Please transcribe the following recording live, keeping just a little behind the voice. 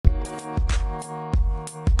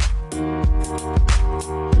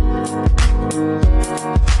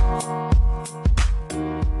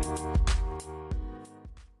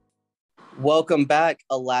Welcome back,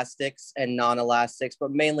 elastics and non-elastics,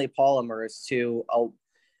 but mainly polymers, to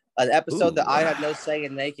an episode that I had no say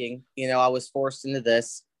in making. I was forced into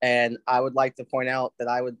this, and I would like to point out that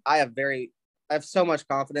I have so much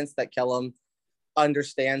confidence that Kellum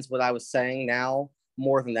understands what I was saying now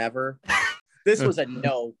more than ever. This was a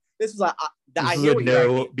no. This was I hear what you're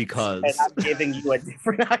saying, because and I'm giving you a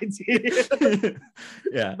different idea.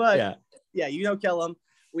 Kellum.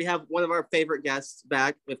 We have one of our favorite guests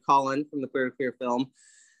back with Collin from the Queer Film.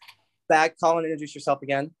 Back, Collin, introduce yourself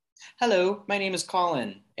again. Hello, my name is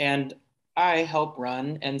Collin, and I help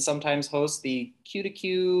run and sometimes host the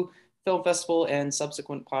Q2Q Film Festival and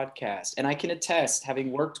subsequent podcast. And I can attest,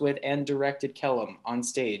 having worked with and directed Kellum on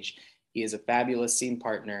stage, he is a fabulous scene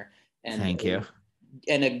partner. And thank you.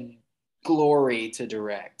 And a glory to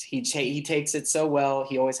direct. He takes it so well.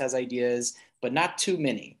 He always has ideas, but not too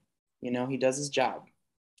many. He does his job.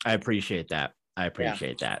 I appreciate that.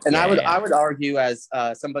 that. And I would argue, as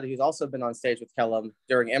somebody who's also been on stage with Kellum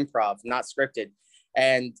during improv, not scripted,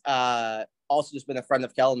 and also just been a friend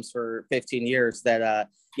of Kellum's for 15 years, that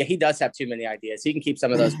he does have too many ideas. He can keep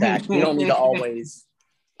some of those back. You don't need to always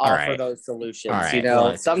offer those solutions.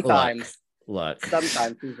 Right. Sometimes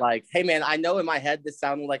he's like, hey man, I know in my head this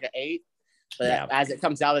sounded like an 8, but as it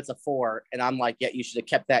comes out, it's a 4. And I'm like, you should have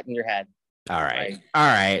kept that in your head. All right. All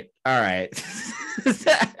right.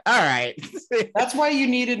 That's why you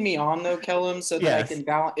needed me on, though, Kellum, so that I can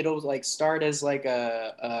balance. It'll start as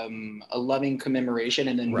a loving commemoration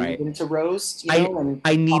and then move into roast.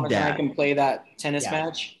 I need that. I can play that tennis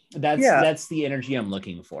match. That's the energy I'm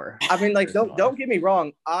looking for. I mean, don't get me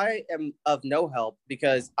wrong. I am of no help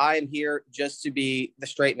because I am here just to be the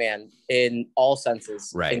straight man in all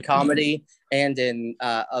senses, right? In comedy and in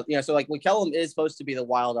so when Kellum is supposed to be the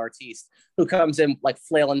wild artiste who comes in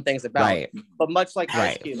flailing things about, right? But much like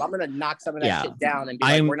Ice Cube, I'm gonna knock some of that shit down and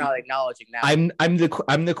be we're not acknowledging that. I'm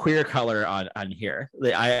the queer color on here.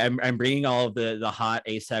 I'm bringing all of the hot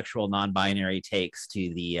asexual non-binary takes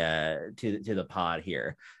to the pod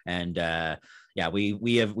here. And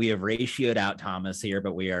we have ratioed out Thomas here,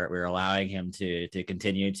 but we're allowing him to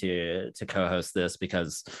continue to co-host this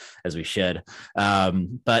because as we should.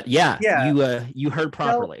 You heard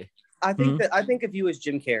properly. I think of you as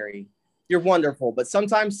Jim Carrey. You're wonderful, but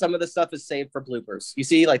sometimes some of the stuff is saved for bloopers. You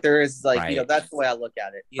see, there is that's the way I look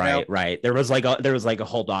at it. Right. There was a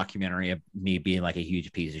whole documentary of me being a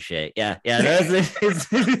huge piece of shit. Yeah.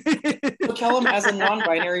 So Kellum, as a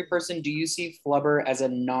non-binary person, do you see Flubber as a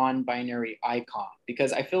non-binary icon?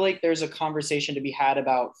 Because I feel like there's a conversation to be had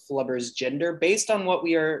about Flubber's gender based on what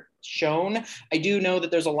we are shown. I do know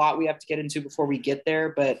that there's a lot we have to get into before we get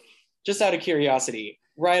there, but just out of curiosity,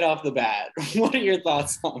 right off the bat, what are your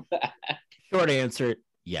thoughts on that? Short answer,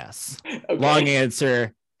 yes. Okay. Long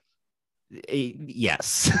answer,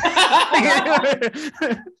 yes.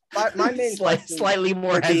 My main question slightly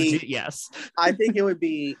more hesitant, yes. I think it would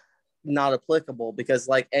be not applicable because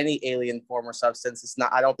any alien form or substance, it's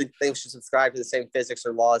not. I don't think they should subscribe to the same physics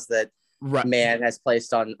or laws that man has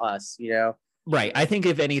placed on us. Right. I think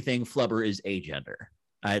if anything, Flubber is agender.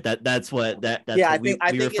 That's what we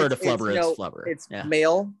refer to Flubber as Flubber. It's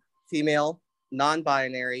male, female,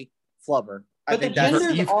 non-binary, Flubber. But the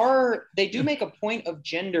genders they do make a point of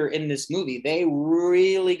gender in this movie. They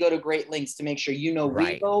really go to great lengths to make sure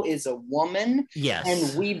Rebo is a woman. Yes. And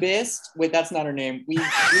Weebist, wait, that's not her name.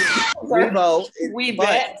 Rebo.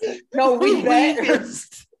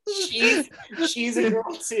 Weebist. She's a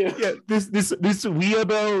girl too. Yeah, this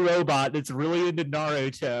Weeabo robot that's really into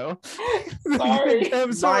Naruto. Sorry.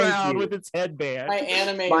 Comes around with its headband. My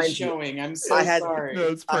anime is showing. I'm so sorry. No,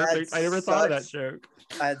 it's perfect. I never thought of that joke.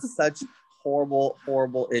 I had such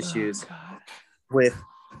horrible issues with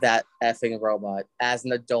that effing robot as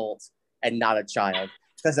an adult and not a child.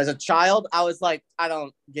 Because as a child, I was like, I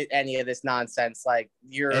don't get any of this nonsense.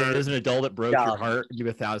 You're as an adult, it broke your heart into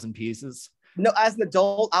 1,000 pieces. No, as an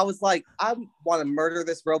adult, I was like, I want to murder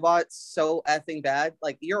this robot so effing bad.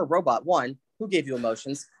 You're a robot. 1, who gave you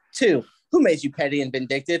emotions? 2, who made you petty and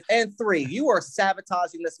vindictive? And 3, you are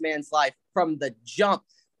sabotaging this man's life from the jump.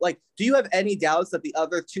 Do you have any doubts that the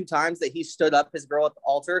other 2 times that he stood up his girl at the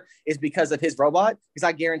altar is because of his robot? Because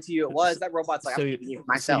I guarantee you it was. That robot's I'm thinking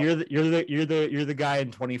myself. So you're the guy in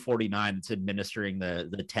 2049 that's administering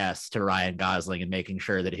the test to Ryan Gosling and making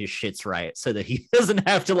sure that his shit's right so that he doesn't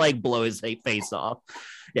have to blow his face off.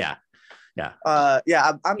 Yeah. I'm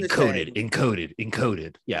just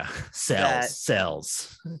encoded. Yeah.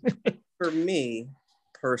 Cells. For me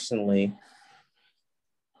personally,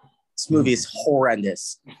 this movie is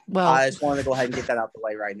horrendous. Well, I just want to go ahead and get that out the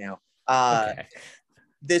way right now. Okay.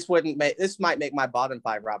 This might make my bottom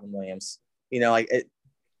 5 Robin Williams.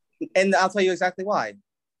 And I'll tell you exactly why.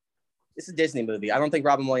 It's a Disney movie. I don't think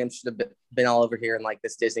Robin Williams should have been all over here in like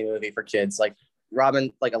this Disney movie for kids. Like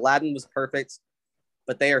Aladdin was perfect,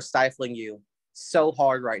 but they are stifling you so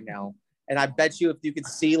hard right now. And I bet you if you could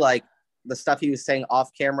see like the stuff he was saying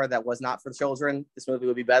off camera that was not for children, this movie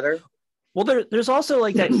would be better. Well, there's also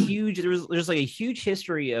like that huge there's like a huge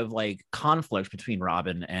history of like conflict between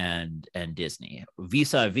Robin and Disney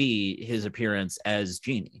vis-a-vis his appearance as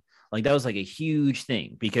Genie. Like that was like a huge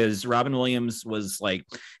thing because Robin Williams was like,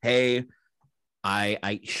 hey,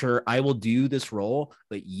 I will do this role,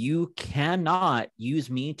 but you cannot use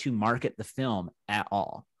me to market the film at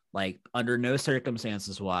all. Like under no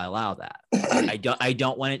circumstances will I allow that. I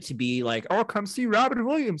don't want it to be like, oh, come see Robin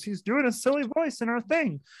Williams. He's doing a silly voice in our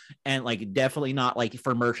thing. And like, definitely not like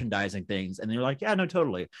for merchandising things. And they're like, yeah, no,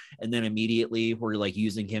 totally. And then immediately we're like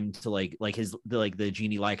using him to like the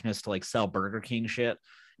Genie likeness to like sell Burger King shit.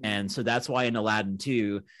 And so that's why in Aladdin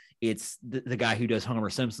 2, it's the guy who does Homer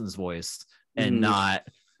Simpson's voice and not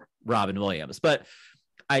Robin Williams. But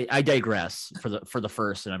I digress for the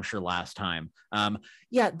first and I'm sure last time.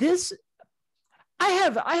 This I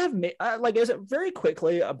have like I said very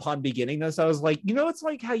quickly upon beginning this, I was like, it's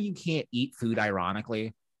like how you can't eat food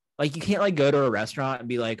ironically. Like you can't like go to a restaurant and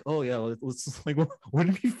be like, oh yeah, let's like,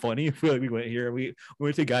 wouldn't it be funny if we went here, we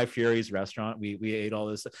went to Guy Fieri's restaurant, we ate all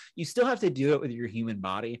this. You still have to do it with your human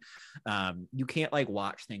body. You can't like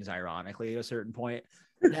watch things ironically at a certain point.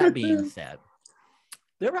 That being said,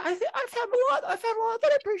 I've had a lot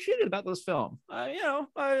that I appreciated about this film.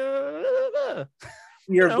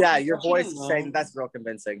 Your voice is saying that's real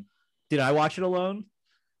convincing. Did I watch it alone?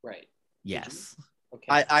 Right. Yes. Okay.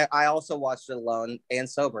 I also watched it alone and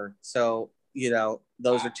sober. So,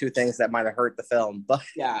 those are two things that might have hurt the film. But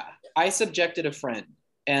yeah, I subjected a friend,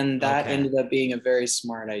 and that ended up being a very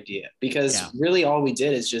smart idea because really all we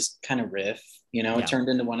did is just kind of riff. It turned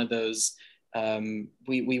into one of those.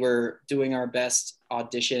 We were doing our best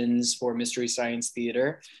auditions for Mystery Science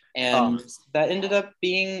Theater, and that ended up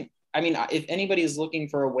being, if anybody is looking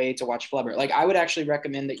for a way to watch Flubber, like I would actually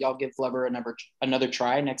recommend that y'all give Flubber another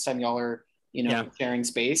try next time y'all are sharing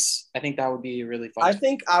space. I think that would be really fun. I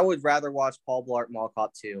think I would rather watch Paul Blart Mall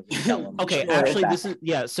Cop 2. Okay, actually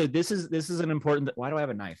this is an important, why do I have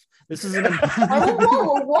a knife? This is an I don't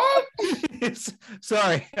know what.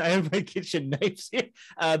 Sorry, I have my kitchen knives here.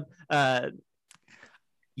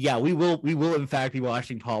 We will in fact be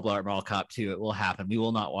watching Paul Blart Mall Cop 2. It will happen. We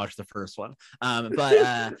will not watch the first one.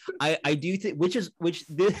 But I do think this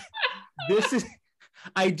is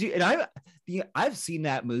I do, and I've seen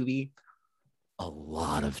that movie a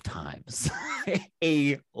lot of times.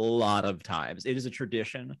 A lot of times. It is a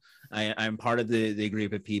tradition. I'm part of the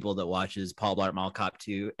group of people that watches Paul Blart Mall Cop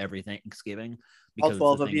 2 every Thanksgiving. All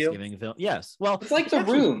 12 of you? Film. Yes. Well, it's like The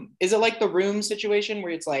Room. Is it like The Room situation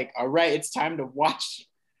where it's like, all right, it's time to watch?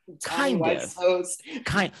 Kind of.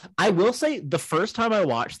 I will say the first time I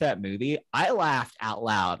watched that movie, I laughed out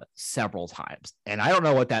loud several times. And I don't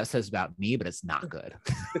know what that says about me, but it's not good.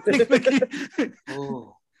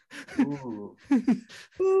 Ooh.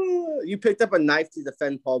 You picked up a knife to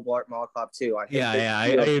defend Paul Blart Mall Cop 2. I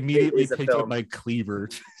immediately picked up my cleaver.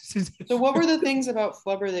 So what were the things about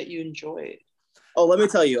Flubber that you enjoyed? Oh, let me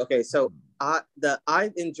tell you. Okay, so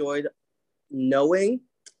I enjoyed knowing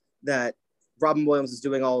that Robin Williams is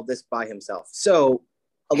doing all of this by himself. So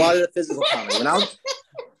a lot of the physical comedy.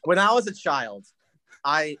 When I was a child,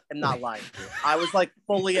 I am not lying to you, I was like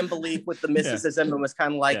fully in belief with the mysticism and was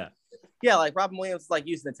kind of like, like Robin Williams is like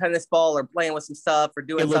using a tennis ball or playing with some stuff or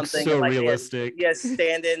doing something. So like realistic. He has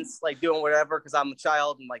stand-ins, like doing whatever because I'm a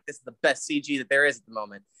child and like this is the best CG that there is at the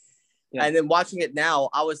moment. Yeah. And then watching it now,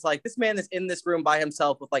 I was like, this man is in this room by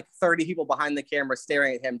himself with like 30 people behind the camera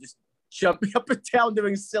staring at him, just jumping up and down,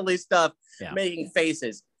 doing silly stuff, making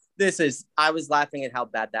faces. I was laughing at how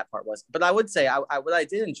bad that part was. But I would say what I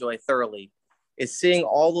did enjoy thoroughly is seeing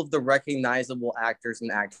all of the recognizable actors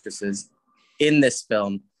and actresses in this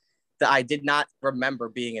film that I did not remember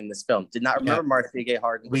being in this film. Did not remember Marcia Gay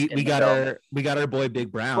Harden. We got our boy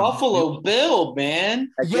Big Brown. Buffalo Bill, man.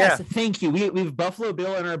 Yes, thank you. We've Buffalo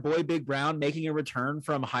Bill and our boy Big Brown making a return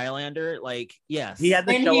from Highlander. Like, yes. He had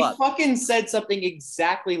to show up. He fucking said something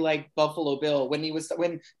exactly like Buffalo Bill when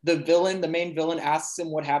the main villain asks him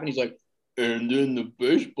what happened. He's like, and then the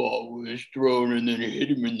baseball was thrown and then it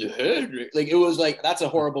hit him in the head. Like, it was like, that's a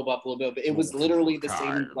horrible Buffalo Bill, but it was literally the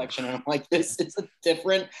same inflection. And I'm like, this is a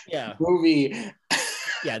different movie.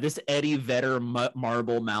 Yeah, this Eddie Vedder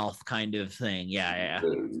marble mouth kind of thing. I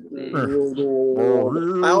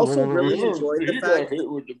also really enjoyed the fact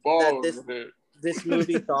that this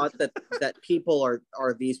movie thought that people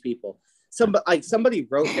are these people. Somebody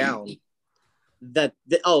wrote down that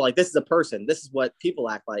like this is a person. This is what people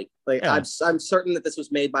act like. Like I'm certain that this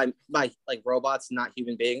was made by like robots, not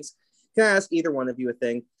human beings. Can I ask either one of you a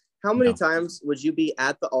thing? How many times would you be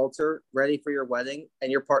at the altar ready for your wedding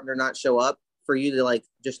and your partner not show up for you to like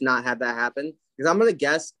just not have that happen? Because I'm gonna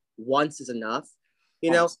guess once is enough.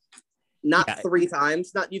 You know, not 3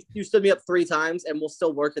 times. Not you stood me up 3 times and we'll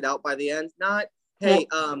still work it out by the end. Not hey,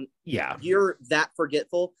 you're that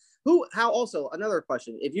forgetful. Also another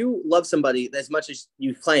question: if you love somebody as much as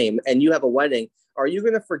you claim and you have a wedding, are you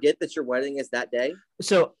going to forget that your wedding is that day?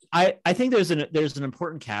 So I think there's an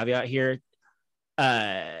important caveat here.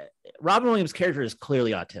 Robin Williams' character is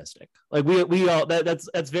clearly autistic. Like we all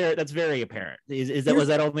that's very apparent. Was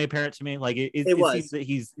that only apparent to me? Like it was.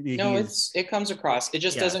 Seems that no, it comes across. It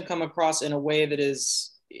just doesn't come across in a way that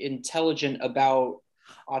is intelligent about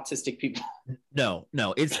autistic people. No,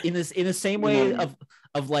 it's in the same way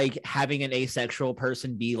of like having an asexual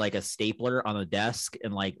person be like a stapler on a desk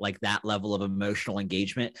and like that level of emotional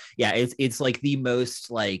engagement. Yeah, it's like the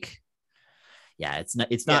most like. Yeah,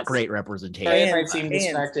 it's not great representation. Sorry if I seem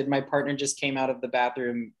distracted. My partner just came out of the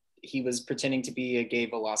bathroom. He was pretending to be a gay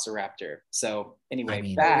velociraptor. So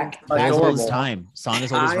anyway, back all his time. Song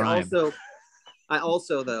is all his rhyme. I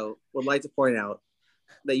also though would like to point out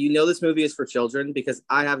that this movie is for children, because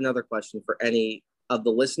I have another question for any of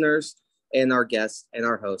the listeners and our guests and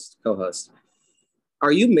our co-host.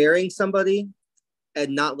 Are you marrying somebody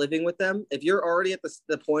and not living with them? If you're already at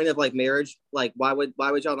the point of like marriage, like why would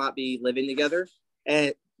y'all not be living together?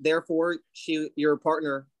 And therefore your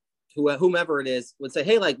partner, whomever it is, would say,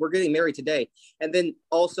 hey, like we're getting married today, and then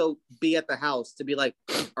also be at the house to be like,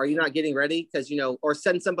 are you not getting ready? Because or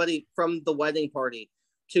send somebody from the wedding party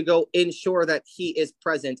to go ensure that he is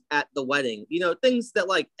present at the wedding. Things that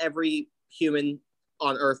like every human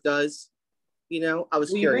on earth does. I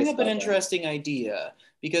was curious. You bring up an interesting idea,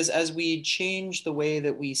 because as we change the way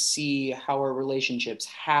that we see how our relationships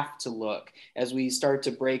have to look, as we start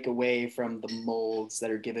to break away from the molds that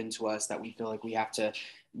are given to us, that we feel like we have to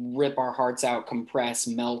rip our hearts out, compress,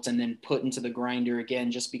 melt, and then put into the grinder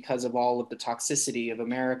again, just because of all of the toxicity of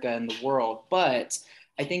America and the world. But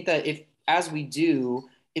I think that as we do,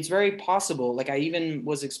 it's very possible. Like I even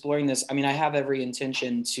was exploring this. I mean, I have every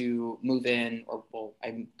intention to move in,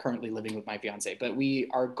 I'm currently living with my fiance, but we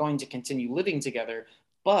are going to continue living together.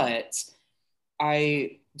 But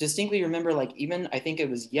I distinctly remember, like, even I think it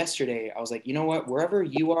was yesterday, I was like, you know what, wherever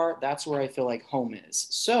you are, that's where I feel like home is.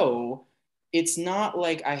 So it's not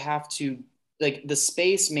like I have to, like, the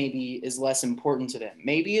space maybe is less important to them.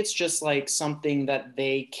 Maybe it's just like something that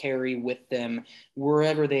they carry with them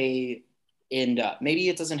wherever they end up. Maybe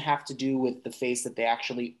it doesn't have to do with the face that they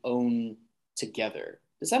actually own together.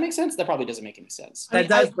 Does that make sense? That probably doesn't make any sense. That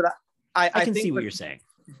does, but I can think see what you're saying.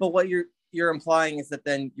 But what you're implying is that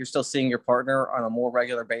then you're still seeing your partner on a more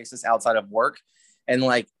regular basis outside of work, and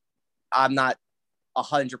like I'm not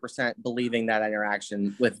 100% believing that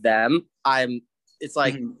interaction with them. It's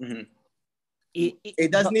like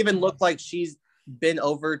it doesn't even look like she's been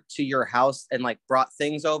over to your house and like brought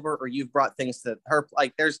things over, or you've brought things to her.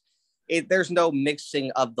 Like there's no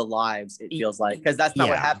mixing of the lives, it feels like, because that's not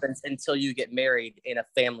what happens until you get married in a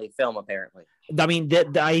family film, apparently. I mean,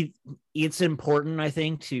 it's important, I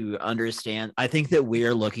think, to understand. I think that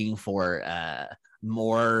we're looking for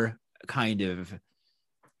more kind of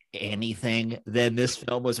anything than this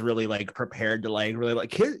film was really like prepared to like really like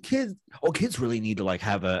kids really need to like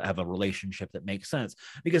have a relationship that makes sense,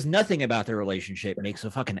 because nothing about their relationship makes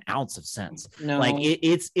a fucking ounce of sense. No. Like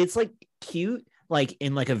it's like cute, like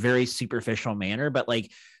in like a very superficial manner, but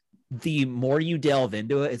like the more you delve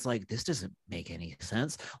into it, it's like, this doesn't make any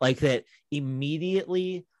sense. Like that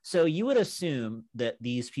immediately. So you would assume that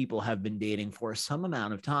these people have been dating for some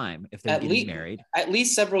amount of time if they're getting married. At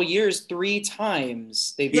least several years, 3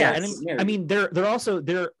 times they've been married. I mean, they're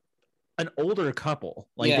an older couple.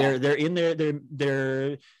 Like they're in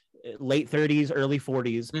their late 30s, early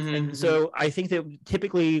 40s. Mm-hmm. And so I think that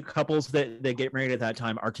typically couples that get married at that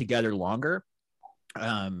time are together longer.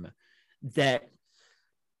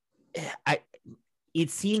 It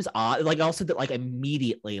seems odd, like also that like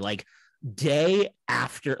immediately, like day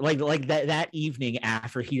after, like that evening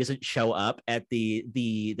after he doesn't show up at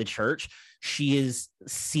the church, she is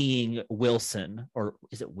seeing Wilson, or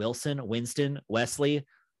is it Winston, Wesley?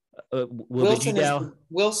 Wilson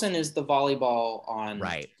is the volleyball on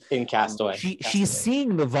right in Castaway. She's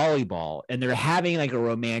seeing the volleyball, and they're having like a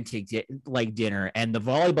romantic like dinner, and the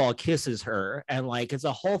volleyball kisses her, and like it's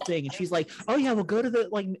a whole thing. And she's like, "Oh yeah, we'll go to the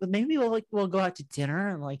maybe we'll go out to dinner,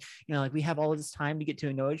 and like like we have all of this time to get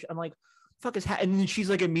to know each." I'm like, "Fuck is and then she's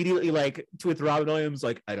like immediately like with Robin Williams,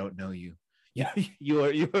 like, "I don't know you. Yeah, you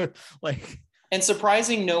are like." And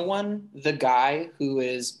surprising no one, the guy who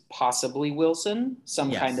is possibly Wilson, some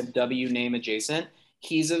kind of W name adjacent,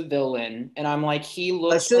 he's a villain. And I'm like, he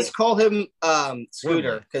looks Let's just like... call him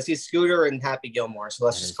Scooter, because he's Scooter and Happy Gilmore. So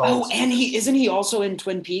let's just call him. And isn't he also in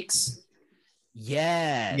Twin Peaks?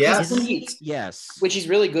 Yes. Yes. Which he's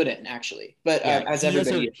really good at, actually. But as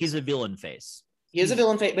everybody, he's a villain face. He has a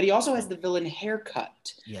villain face, but he also has the villain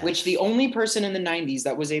haircut, which the only person in the 90s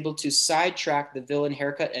that was able to sidetrack the villain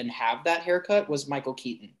haircut and have that haircut was Michael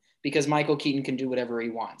Keaton, because Michael Keaton can do whatever he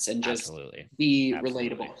wants and just be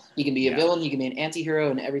relatable. He can be a villain, he can be an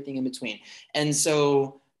anti-hero, and everything in between. And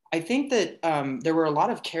so I think that there were a lot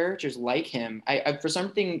of characters like him. I for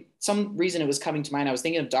some reason it was coming to mind. I was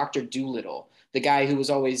thinking of Dr. Dolittle, the guy who was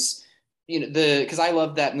always... because I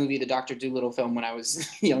loved that movie, the Dr. Dolittle film, when I was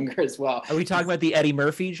younger as well. Are we talking about the Eddie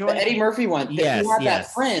Murphy joint? The Eddie Murphy one. Yes, he had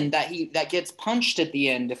that friend that gets punched at the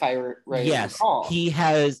end, if I recall. He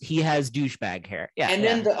has douchebag hair. Yeah. And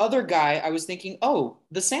then the other guy, I was thinking,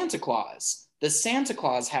 the Santa Claus. The Santa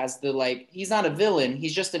Claus has he's not a villain.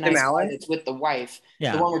 He's just a nice guy that's with the wife.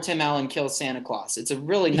 Yeah. The one where Tim Allen kills Santa Claus. It's a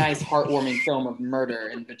really nice, heartwarming film of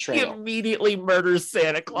murder and betrayal. He immediately murders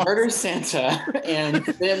Santa Claus. Murders Santa, and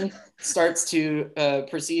then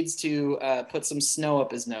proceeds to put some snow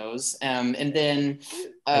up his nose. And then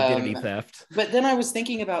identity theft. But then I was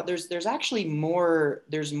thinking about there's actually more.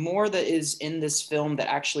 There's more that is in this film that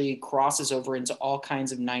actually crosses over into all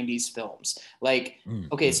kinds of 90s films.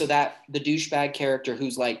 So that the douchebag character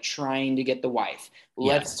who's like trying to get the wife.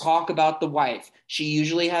 Let's talk about the wife. She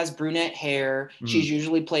usually has brunette hair. She's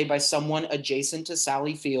usually played by someone adjacent to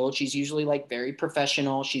Sally Field. She's usually like very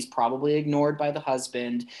professional. She's probably ignored by the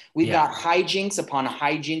husband. We've got hijinks upon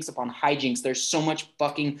hijinks upon hijinks. There's so much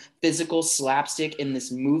fucking physical slapstick in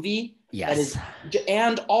this movie. Yes.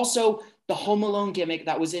 And also the Home Alone gimmick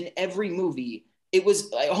that was in every movie. It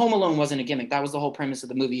was Home Alone wasn't a gimmick. That was the whole premise of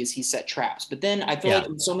the movie, is he set traps. But then I feel like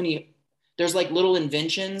in so many, there's like little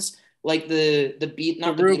inventions, like the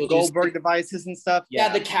Rube Goldberg devices and stuff.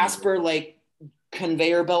 The Casper like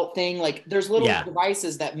conveyor belt thing. Like there's little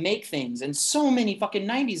devices that make things in so many fucking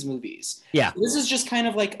 90s movies. Yeah. This is just kind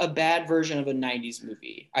of like a bad version of a 90s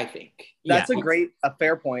movie, I think. That's a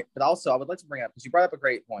fair point. But also I would like to bring up, because you brought up a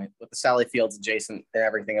great point with the Sally Fields adjacent and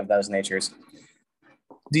everything of those natures.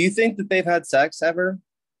 Do you think that they've had sex ever?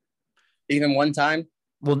 Even one time?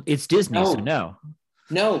 Well, it's Disney, so no.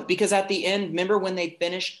 No, because at the end, remember when they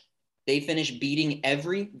finished beating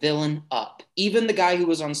every villain up. Even the guy who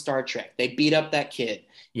was on Star Trek, they beat up that kid.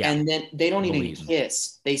 Yeah. And then they don't even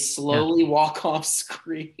kiss. They slowly walk off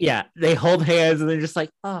screen. Yeah, they hold hands and they're just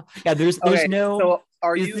like, oh. Yeah, there's no... So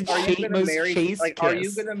are you gonna marry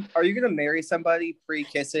are you gonna marry somebody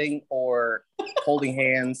pre-kissing or holding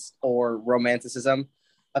hands or romanticism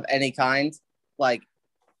of any kind? Like,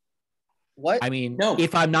 what? I mean, no.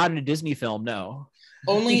 If I'm not in a Disney film, no.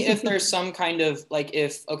 Only if there's some kind of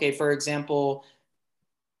for example,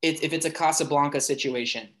 if it's a Casablanca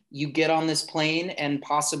situation, you get on this plane and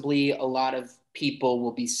possibly a lot of people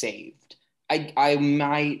will be saved. I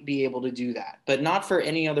might be able to do that, but not for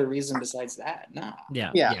any other reason besides that. Nah.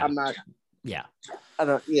 Yeah. I'm not. Yeah. I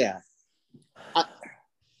don't. Yeah.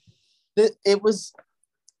 It was.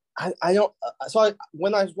 I don't. So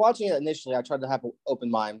when I was watching it initially, I tried to have an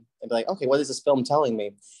open mind and be like, okay, what is this film telling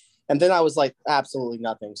me? And then I was like, absolutely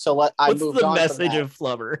nothing. So I moved on. What's the message of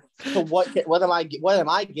Flubber? So what am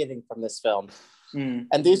I getting from this film?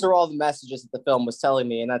 And these are all the messages that the film was telling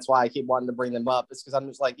me, and that's why I keep wanting to bring them up. It's because I'm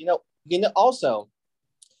just like, also,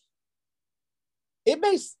 it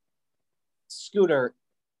makes Shooter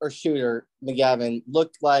McGavin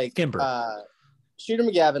look like Shooter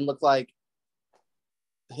McGavin looked like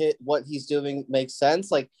what he's doing makes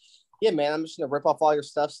sense. Like, yeah, man, I'm just gonna rip off all your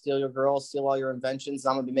stuff, steal your girls, steal all your inventions.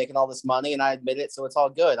 I'm gonna be making all this money, and I admit it, so it's all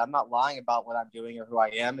good. I'm not lying about what I'm doing or who I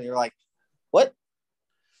am. And you're like, what?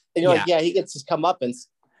 And you're like, yeah, he gets his comeuppance.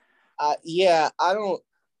 I don't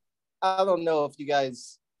know if you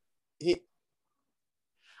guys. He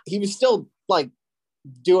was still like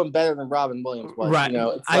doing better than Robin Williams was. Right.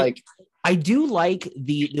 It's I do like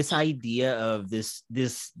this idea of this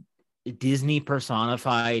Disney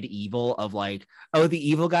personified evil of like, oh, the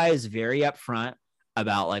evil guy is very upfront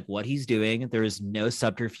about like what he's doing. There is no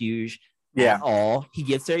subterfuge at all. He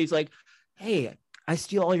gets there, he's like, hey, I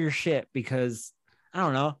steal all your shit because I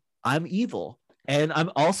don't know, I'm evil, and I'm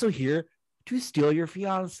also here to steal your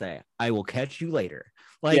fiance. I will catch you later.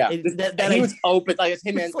 Like, he was open. Like,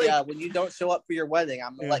 hey man, when you don't show up for your wedding,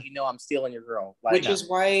 I'm gonna let you know I'm stealing your girl. Like, which is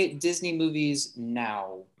why Disney movies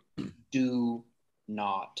now do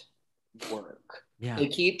not work. Yeah. They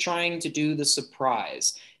keep trying to do the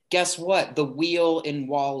surprise. Guess what? The wheel in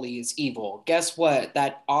Wall-E is evil. Guess what?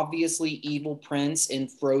 That obviously evil prince in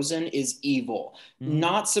Frozen is evil.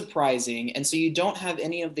 Not surprising. And so you don't have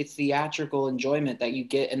any of the theatrical enjoyment that you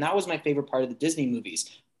get. And that was my favorite part of the Disney movies.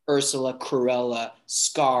 Ursula, Cruella,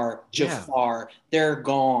 Scar, Jafar, they're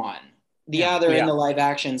gone. They're in the live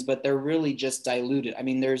actions, but they're really just diluted. I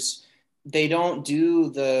mean, they don't do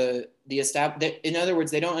the in other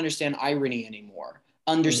words, they don't understand irony anymore.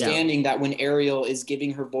 Understanding that when Ariel is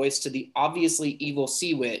giving her voice to the obviously evil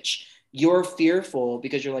sea witch, you're fearful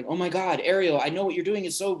because you're like, oh my God, Ariel, I know what you're doing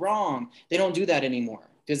is so wrong. They don't do that anymore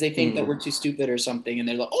because they think that we're too stupid or something. And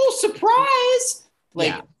they're like, oh, surprise.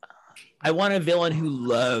 Like, I want a villain who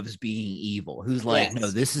loves being evil, who's like, no,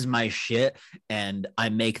 this is my shit and I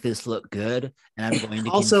make this look good and I'm going to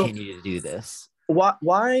continue to do this.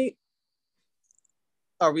 Why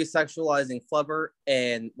are we sexualizing Flubber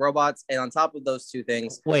and robots? And on top of those two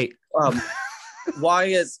things, why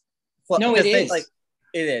is no, it is like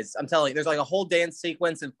it is. I'm telling you, there's like a whole dance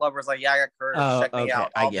sequence, and Flubber's like, "Yeah, I got curves. Check me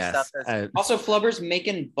out." All this stuff. Also, Flubber's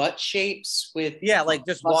making butt shapes with like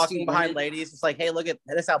just walking behind ladies. It's like, "Hey, look at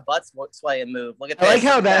this! How butts sway and move. Look at this." I like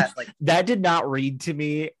how that did not read to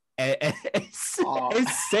me as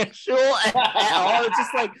sexual at all. It's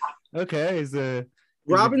just like, okay, is a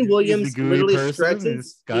Robin Williams literally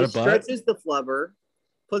stretches the Flubber,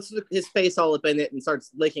 puts his face all up in it, and starts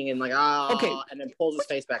licking and like, and then pulls his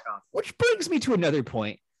face back off. Which brings me to another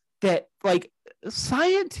point that, like,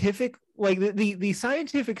 scientific, like the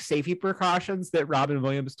scientific safety precautions that Robin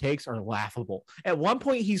Williams takes are laughable. At one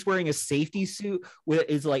point, he's wearing a safety suit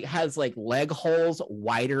has leg holes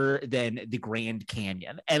wider than the Grand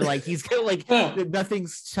Canyon, and like he's got like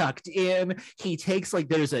nothing's tucked in. He takes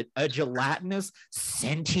there's a gelatinous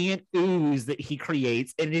sentient ooze that he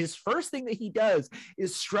creates, and his first thing that he does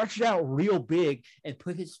is stretch it out real big and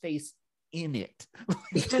put his face in it.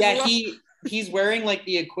 He's wearing like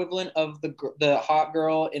the equivalent of the hot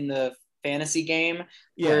girl in the fantasy game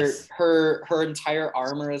where her entire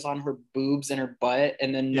armor is on her boobs and her butt,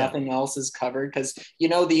 and then nothing else is covered because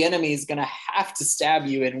the enemy is gonna have to stab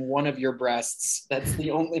you in one of your breasts. That's the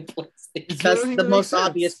only place. That's the most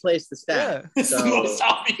obvious place to stab. It's the most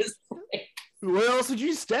obvious place. Where else would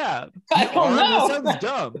you stab? I don't know. That sounds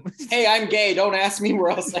dumb. Hey, I'm gay. Don't ask me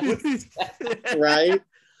where else I would stab. Right?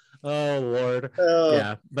 Oh Lord,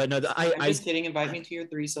 but no, I'm just kidding. Invite me to your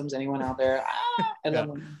threesomes. Anyone out there? I love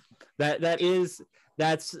them.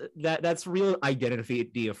 That's real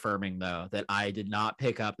identity affirming though. That I did not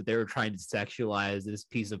pick up that they were trying to sexualize this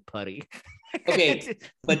piece of putty. Okay,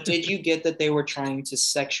 but did you get that they were trying to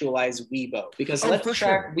sexualize Weebo? Because let's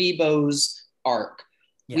track Weebo's arc.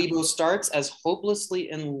 Yeah. Weebo starts as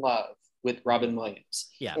hopelessly in love with Robin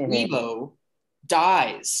Williams. Yeah, Weebo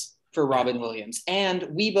dies for Robin Williams, and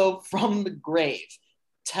Weebo from the grave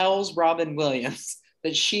tells Robin Williams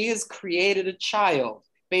that she has created a child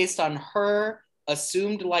based on her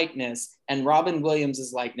assumed likeness and Robin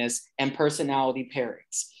Williams's likeness and personality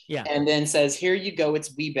pairings. Yeah. And then says, here you go,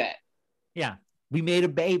 it's Weebet. Yeah. We made a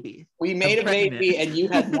baby. We made a baby and you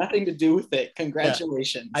had nothing to do with it.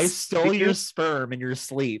 Congratulations. I stole your sperm in your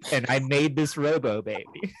sleep and I made this robo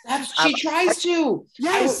baby. She tries to.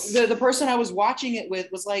 Yes. The person I was watching it with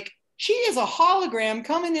was like, she is a hologram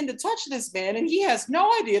coming in to touch this man, and he has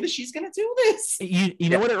no idea that she's going to do this. You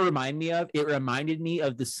know what it reminded me of? It reminded me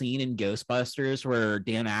of the scene in Ghostbusters where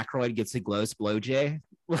Dan Aykroyd gets a blowjay.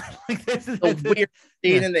 That's weird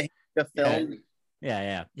scene in the film.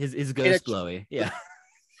 Yeah. His ghost blowy. Yeah.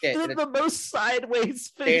 The most sideways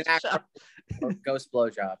face shot. Ghost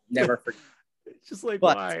blowjob. Never forget. It's just like,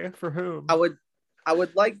 why? For whom? I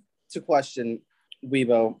would like to question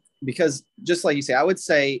Weebo because, just like you say, I would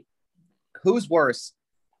say, who's worse,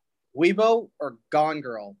 Weebo or Gone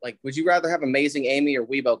Girl? Like, would you rather have Amazing Amy or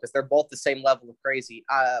Weebo? Because they're both the same level of crazy,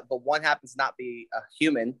 but one happens to not be a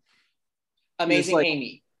human. Amazing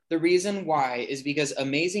Amy. The reason why is because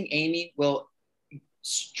Amazing Amy will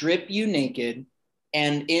strip you naked,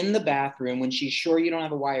 and in the bathroom, when she's sure you don't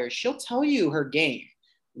have a wire, she'll tell you her game.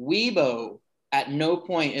 Weebo at no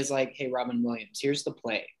point is like, hey, Robin Williams, here's the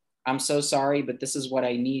play. I'm so sorry, but this is what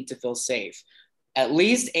I need to feel safe. At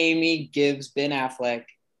least Amy gives Ben Affleck,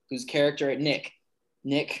 whose character Nick,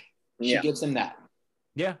 she gives him that.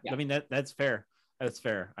 Yeah. I mean, that's fair. That's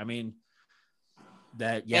fair. I mean,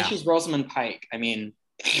 and she's Rosamund Pike. I mean,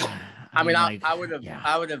 I would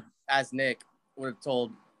have, as Nick, would have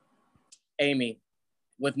told Amy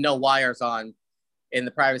with no wires on in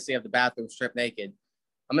the privacy of the bathroom, strip naked,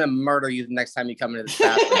 I'm going to murder you the next time you come into this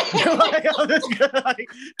bathroom.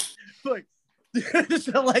 Just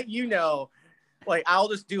to let you know Like, I'll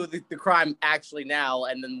just do the crime actually now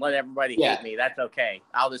and then let everybody hate me. That's okay.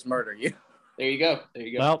 I'll just murder you. There you go.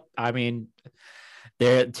 Well, I mean,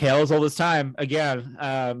 their tales all this time again.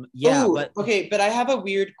 But I have a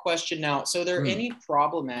weird question now. So, are there any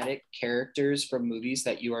problematic characters from movies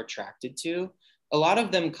that you are attracted to? A lot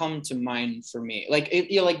of them come to mind for me, like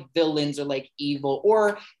like villains or like evil,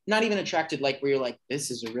 or not even attracted, like where you're like,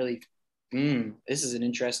 this is a really, this is an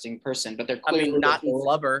interesting person, but they're clearly not in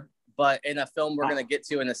Flubber, but in a film we're gonna get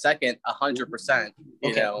to in a second, 100%.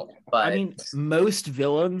 You know, but I mean, most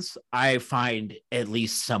villains I find at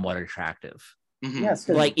least somewhat attractive. Mm-hmm. Yes,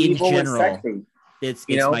 like in general, it's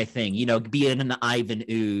my thing. You know, be it an Ivan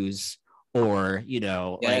Ooze or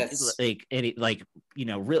real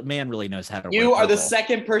man really knows how to. You are the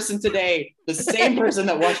second person today. The same person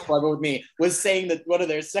that watched Flubber with me was saying that one of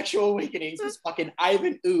their sexual awakenings was fucking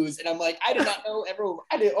Ivan Ooze, and I'm like, I did not know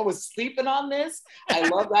I was sleeping on this. I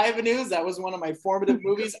loved Ivan Ooze. That was one of my formative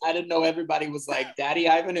movies. I didn't know everybody was like Daddy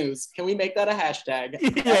Ivan Ooze. Can we make that a hashtag?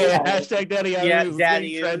 Hashtag Daddy Ivan Ooze.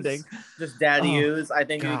 Daddy Ooze. Trending. Just Daddy Ooze. I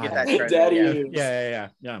think we get that trending. Daddy Ooze. Yeah.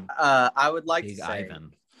 I would like to say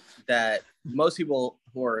Ivan. That most people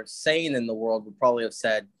who are sane in the world would probably have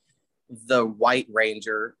said the White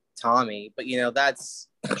Ranger, Tommy, but that's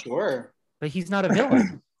sure. But he's not a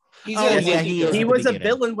villain. He was a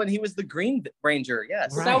villain when he was the Green Ranger.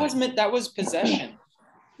 Yes, right. That was possession.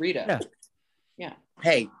 Rita. Yeah.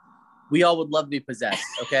 Hey, we all would love to be possessed.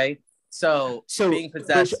 Okay, so being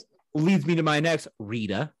possessed. Leads me to my next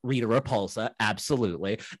Rita Repulsa.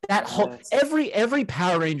 Absolutely. That whole every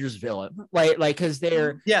Power Rangers villain, like because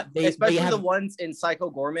they're especially the ones in Psycho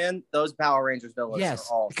Gorman, those Power Rangers villains are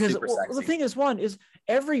all super sexy. The thing is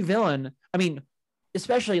every villain, I mean,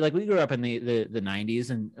 especially like we grew up in the 90s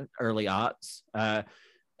and early aughts,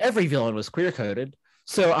 every villain was queer coded.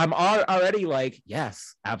 So I'm already like,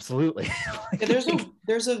 yes, absolutely.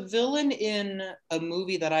 There's a villain in a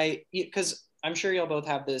movie that because I'm sure y'all both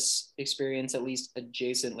have this experience, at least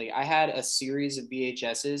adjacently. I had a series of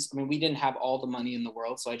VHSs. I mean, we didn't have all the money in the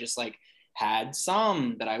world, so I just had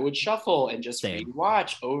some that I would shuffle and just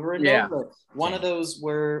rewatch over and over. One of those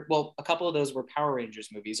a couple of those were Power Rangers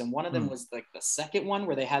movies, and one of them was like the second one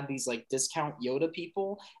where they had these like discount Yoda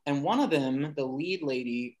people, and one of them, the lead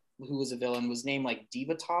lady who was a villain, was named like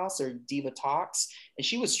Divatos or Divatox, and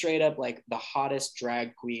she was straight up like the hottest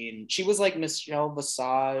drag queen. She was like Michelle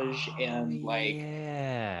Visage, and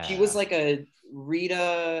she was like a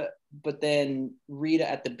Rita, but then Rita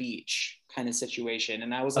at the beach kind of situation.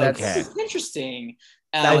 And I was like, this is interesting.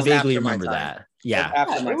 I vaguely remember that. Yeah,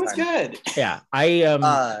 it was good. Yeah, I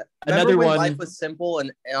another when one. Life was simple,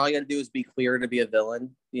 and all you got to do is be queer to be a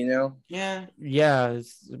villain. Yeah.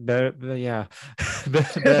 It's better. Better.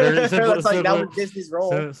 That's like that was Disney's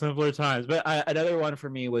role. Simpler times. But another one for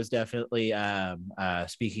me was definitely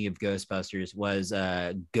speaking of Ghostbusters was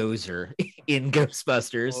Gozer in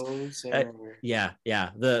Ghostbusters.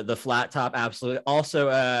 The flat top, absolutely.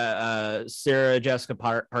 Also Sarah Jessica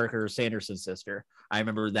Parker Sanderson's sister. I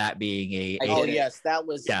remember that being that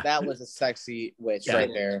was a sexy witch right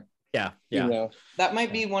there. Yeah. That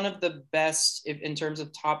might be one of the best in terms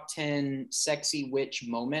of top 10 sexy witch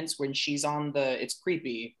moments when she's on it's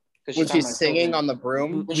creepy because when she's singing on the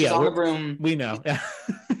broom. When she's on the broom. We know.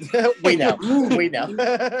 we know.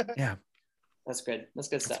 Yeah. That's good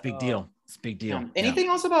stuff. It's a big deal. Yeah. Anything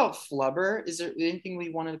else about Flubber? Is there anything we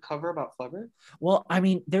wanted to cover about Flubber? Well,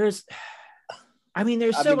 there's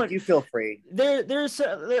so much. You feel free. There's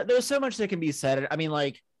so much that can be said. I mean,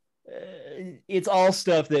 like, it's all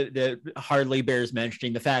stuff that hardly bears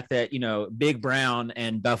mentioning. The fact that Big Brown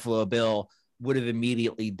and Buffalo Bill would have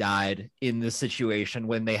immediately died in this situation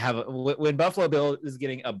when when Buffalo Bill is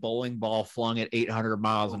getting a bowling ball flung at 800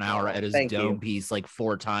 miles an hour at his dome piece like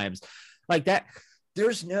 4 times, like that.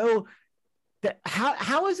 There's no.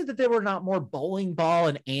 How is it that there were not more bowling ball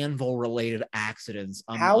and anvil related accidents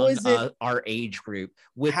among our age group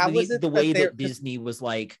with the way that Disney was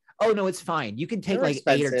like, oh no, it's fine, you can take like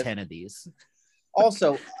expensive. 8 or 10 of these.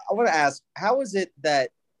 Also, I want to ask, how is it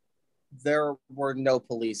that there were no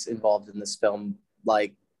police involved in this film,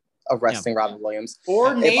 like arresting Robin Williams?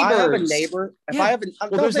 Or neighbors. If I have a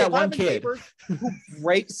neighbor, there's that one kid who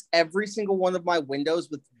breaks every single one of my windows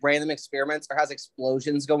with random experiments or has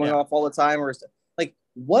explosions going off all the time, or like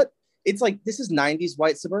what? It's like this is 90s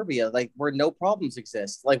white suburbia, like where no problems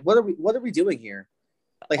exist. Like what are we doing here?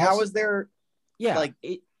 Like also, how is there? Yeah, like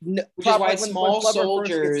which is why Small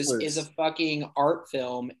Soldiers is a fucking art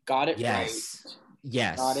film. Got it right.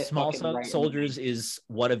 Yes, Small Soldiers is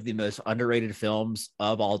one of the most underrated films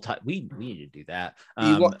of all time. We need to do that.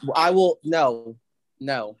 I will.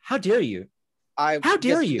 No. How dare you? How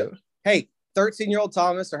dare you? Hey, 13-year-old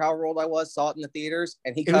Thomas, or however old I was, saw it in the theaters,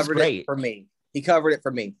 and he It was covered great. it for me. He covered it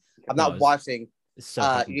for me. I'm No, not watching. It's so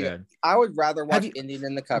fucking good. I would rather watch you- Indian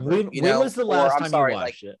in the Cupboard. When was the last time you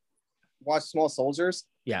watched it? Watch Small Soldiers?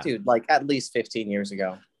 Yeah. Dude, like at least 15 years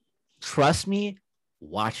ago. Trust me,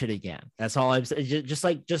 watch it again. That's all I'm saying.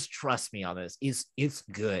 Just trust me on this. It's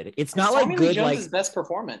good. It's not like good like his best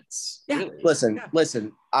performance. Yeah. Really.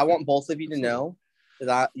 Listen. I want both of you to know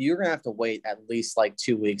that you're gonna have to wait at least like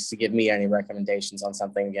 2 weeks to give me any recommendations on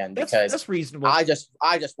something again, because that's reasonable. I just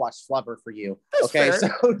watched Flubber for you. That's okay, fair.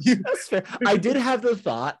 so That's fair. I did have the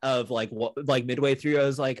thought of like midway through, I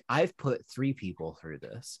was like, I've put 3 people through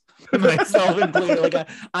this, myself included. Like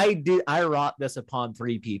I wrought this upon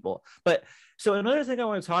 3 people. But so another thing I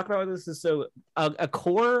want to talk about with this is a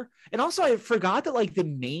core, and also I forgot that like the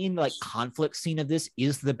main like conflict scene of this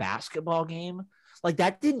is the basketball game. Like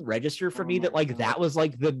that didn't register for me that like that was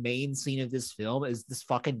like the main scene of this film is this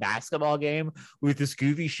fucking basketball game with this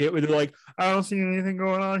goofy shit where they're like, I don't see anything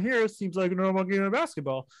going on here. It seems like a normal game of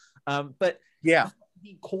basketball. But yeah,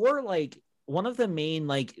 the core, like one of the main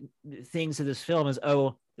like things of this film is,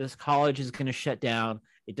 oh, this college is going to shut down.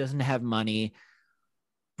 It doesn't have money.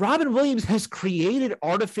 Robin Williams has created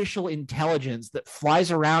artificial intelligence that flies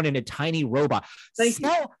around in a tiny robot.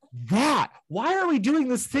 Sell that. Why are we doing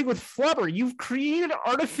this thing with Flubber? You've created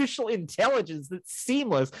artificial intelligence that's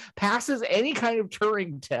seamless, passes any kind of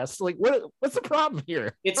Turing test. Like, what's the problem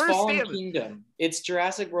here? It's Fallen Kingdom. It's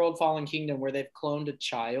Jurassic World Fallen Kingdom, where they've cloned a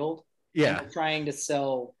child. Yeah. And they're trying to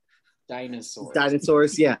sell dinosaurs.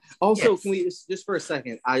 Dinosaurs, yeah. Also, Yes. Can we just for a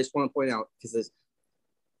second, I just want to point out, because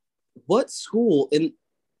what school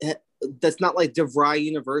that's not like DeVry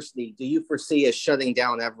University do you foresee as shutting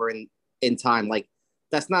down ever in time? Like,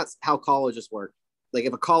 that's not how colleges work. Like,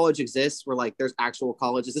 if a college exists where like there's actual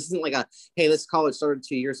colleges, this isn't like hey, this college started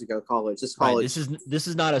 2 years ago. This college, right, this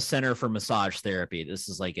is not a center for massage therapy. This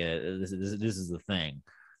is like this is the thing.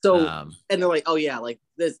 So and they're like, oh yeah, like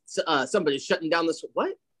this somebody's shutting down this.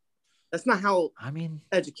 What? That's not how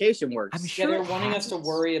education works. I'm sure they're wanting us to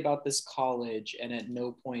worry about this college, and at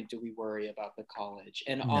no point do we worry about the college.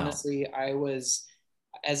 And honestly,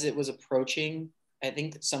 as it was approaching, I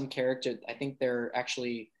think they're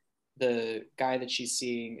actually, the guy that she's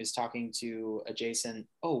seeing is talking to a Jason.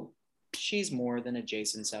 Oh, she's more than a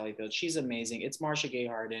Jason Sallyfield. She's amazing. It's Marcia Gay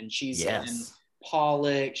Harden. She's in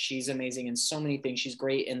Pollock. She's amazing in so many things. She's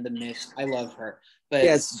great in The Mist. I love her. But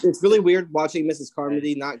yeah, it's really weird watching Mrs.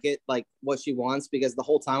 Carmody not get like what she wants, because the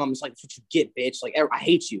whole time I'm just like, what you get, bitch? Like, I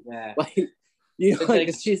hate you. Yeah. Like,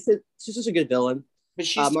 like she's such a good villain. But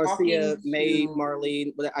she's Marcia, May,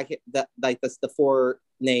 Marlene. That's the 4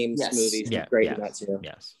 names movie. She's great in that too.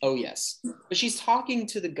 Yes. Oh yes. But she's talking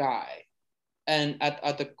to the guy, and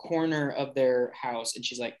at the corner of their house, and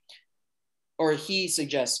she's like, or he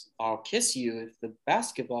suggests, I'll kiss you if the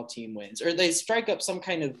basketball team wins, or they strike up some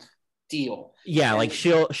kind of deal. Yeah, and like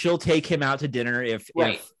she'll take him out to dinner if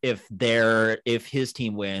his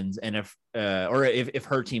team wins, and if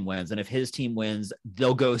her team wins, and if his team wins,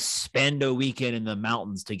 they'll go spend a weekend in the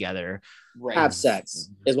mountains together. Right. Have sex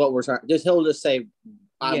is what we're trying. He'll just say,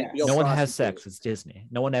 no one has sex. It's Disney.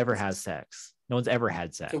 No one ever has sex. No one's ever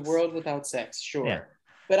had sex. The world without sex, sure. Yeah.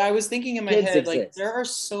 But I was thinking in my head, exist. like, there are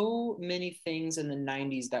so many things in the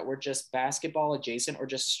 90s that were just basketball adjacent, or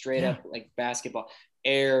just straight up like basketball.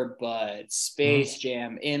 Air Bud, Space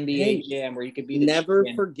Jam, NBA Jam, where you could be the never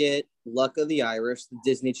champion. forget Luck of the Irish, the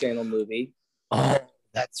Disney Channel movie. Oh,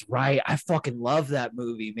 that's right. I fucking love that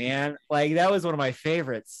movie, man. Like, that was one of my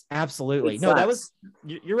favorites. Absolutely.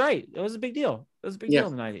 You're right. It was a big deal. It was a big deal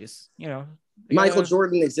in the 90s. You know, Michael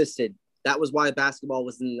Jordan existed. That was why basketball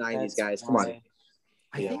was in the 90s, guys. Come on.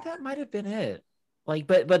 I think that might have been it. Like,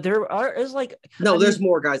 but there is like, there's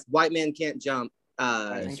more, guys. White Man Can't Jump.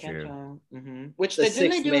 That's true. Mm-hmm. Which they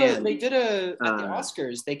did at the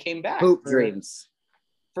Oscars. They came back. Hoop Dreams.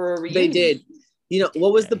 For a reunion. They did. You know,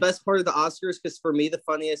 what was the best part of the Oscars? Because for me, the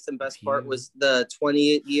funniest and best part was the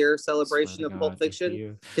 28th year celebration of Pulp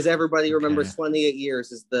Fiction. Because everybody remembers 28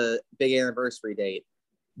 years is the big anniversary date.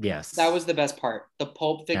 Yes. That was the best part. The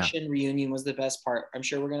Pulp Fiction reunion was the best part. I'm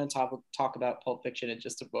sure we're going to talk about Pulp Fiction in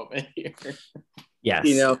just a moment here. Yes.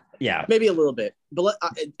 You know, maybe a little bit. But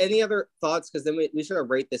any other thoughts? Because then we should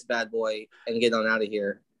rate this bad boy and get on out of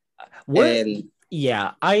here.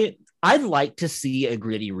 I'd like to see a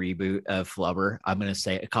gritty reboot of Flubber. I'm going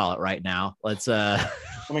to call it right now. Let's oh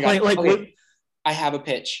my God. I have a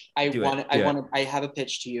pitch. I have a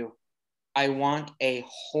pitch to you. I want a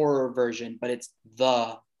horror version, but it's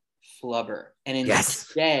the Flubber. And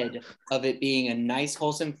instead of it being a nice,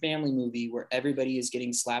 wholesome family movie where everybody is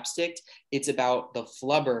getting slapsticked, it's about the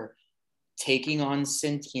Flubber taking on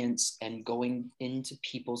sentience and going into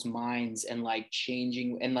people's minds and like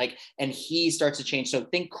changing and he starts to change. So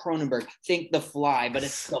think Cronenberg, think The Fly, but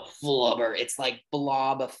it's the Flubber. It's like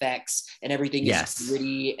blob effects and everything is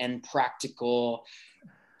gritty and practical.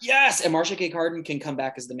 Yes, and Marsha K. Carden can come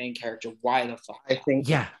back as the main character. Why the fuck? I think.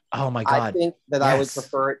 Yeah. Oh my god. I think that I would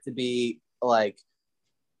prefer it to be like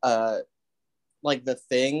The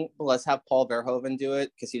Thing. Let's have Paul Verhoeven do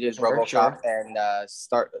it because he did RoboCop and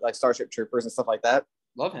Starship Troopers and stuff like that.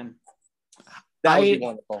 Love him. That would be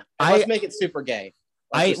wonderful. Let's make it super gay.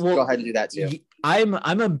 Go ahead and do that too. I'm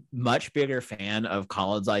a much bigger fan of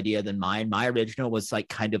Collin's idea than mine. My original was like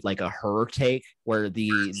kind of like a horror take where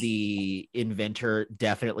the inventor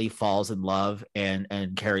definitely falls in love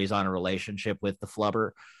and carries on a relationship with the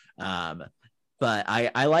Flubber. But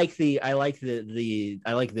I like this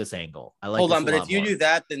angle. Hold on, but if you do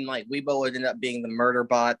that, then like Weibo would end up being the murder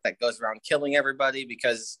bot that goes around killing everybody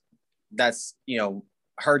because that's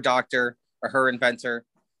her doctor or her inventor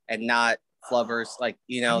and not Flubber's. Like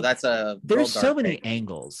that's a. There's so many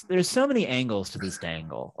angles. There's so many angles to this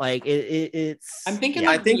dangle. Like it's. I'm thinking.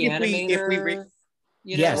 I think if we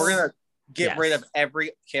we're gonna get rid of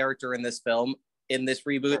every character in this film in this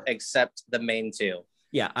reboot except the main two.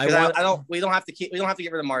 Yeah, we don't have to get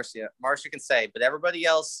rid of Marcia. Marcia can stay, but everybody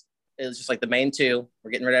else is just like the main two.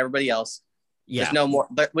 We're getting rid of everybody else. Yeah. There's no more,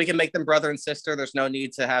 but we can make them brother and sister. There's no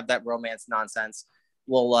need to have that romance nonsense.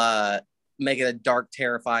 We'll make it a dark,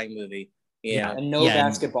 terrifying movie. Yeah. And no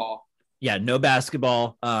basketball. No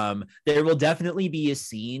basketball. There will definitely be a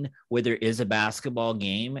scene where there is a basketball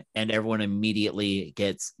game and everyone immediately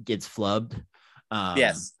gets flubbed.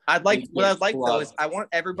 Yes. What I'd like though is I want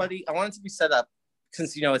it to be set up.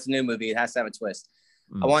 Since it's a new movie, it has to have a twist.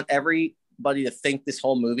 I want everybody to think this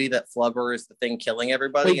whole movie that Flubber is the thing killing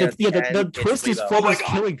everybody. Wait, the twist is Flubber's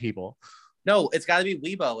killing people. No, it's got to be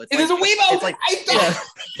Weibo. It is a Weibo. It's like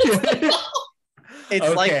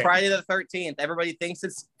it's like Friday the 13th. Everybody thinks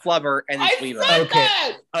it's Flubber and it's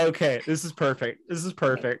Weibo. Okay, this is perfect. This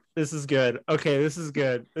is good. Okay, this is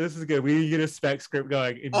good. We need to get a spec script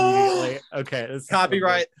going immediately. Okay, this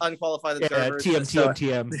copyright Unqualified Observers.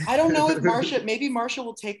 TM. I don't know if Marsha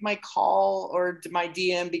will take my call or my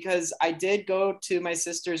DM because I did go to my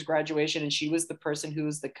sister's graduation and she was the person who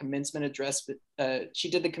was the commencement address. She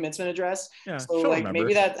did the commencement address. Yeah, so like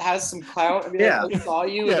maybe that has some clout. I mean, I saw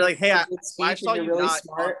you. Yeah, like hey, I saw you really not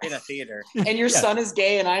smart in a theater, and your son is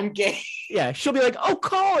gay and I'm gay. Yeah, she'll be like, "Oh,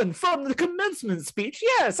 Collin from the commencement speech."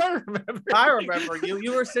 Yes, I remember. I remember you.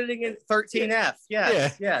 You were sitting in 13F.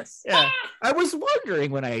 Yes. Yeah. I was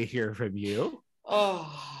wondering when I hear from you.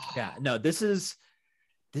 Oh. Yeah. No, this is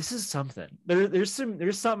something. There's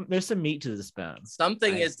some meat to this bone.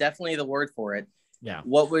 Something is definitely the word for it. Yeah.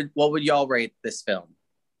 What would y'all rate this film?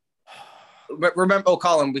 Remember,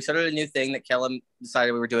 Collin, we started a new thing that Kellum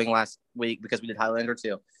decided we were doing last week because we did Highlander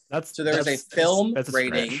 2. There's a film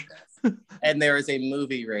rating and there is a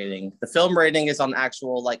movie rating. The film rating is on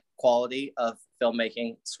actual like quality of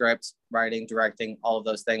filmmaking, script, writing, directing, all of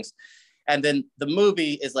those things. And then the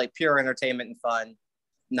movie is like pure entertainment and fun,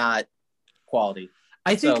 not quality.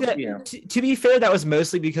 I think to be fair, that was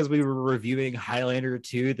mostly because we were reviewing Highlander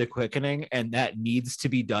 2, The Quickening, and that needs to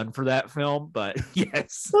be done for that film. But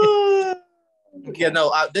yes.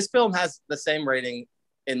 This film has the same rating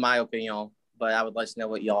in my opinion, but I would like to know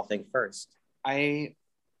what y'all think first. I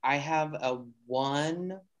have a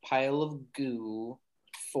 1 pile of goo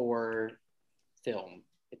for film.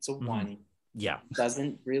 It's a 1. Yeah. It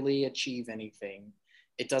doesn't really achieve anything.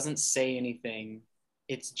 It doesn't say anything.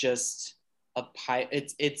 It's just a pile.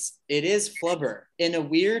 It is Flubber. In a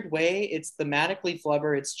weird way, it's thematically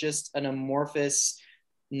Flubber. It's just an amorphous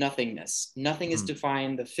nothingness. Nothing is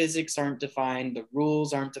defined. The physics aren't defined. The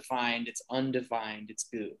rules aren't defined. It's undefined. It's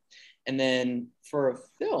goo. And then for a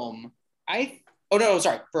film,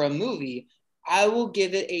 for a movie, I will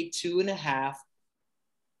give it a 2.5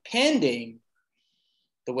 pending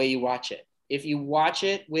the way you watch it. If you watch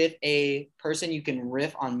it with a person you can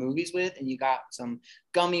riff on movies with and you got some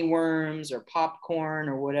gummy worms or popcorn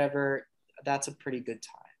or whatever, that's a pretty good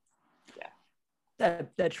time. Yeah.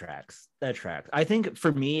 That tracks. I think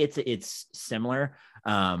for me, it's similar.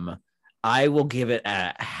 I will give it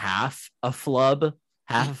a half a flubber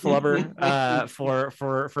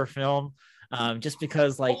for film, just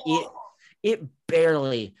because like it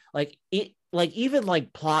barely even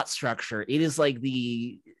like plot structure. It is like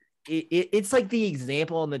it's like the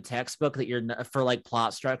example in the textbook that you're for like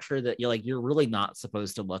plot structure that you're really not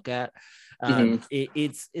supposed to look at.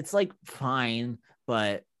 It's like fine,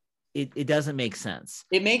 but it doesn't make sense.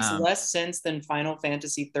 It makes less sense than Final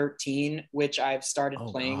Fantasy 13, which I've started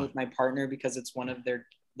playing with my partner because it's one of their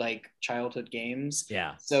like childhood games.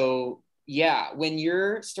 Yeah. So yeah, when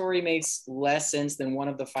your story makes less sense than one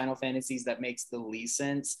of the Final Fantasies that makes the least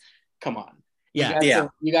sense, come on.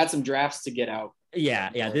 You got some drafts to get out. Yeah.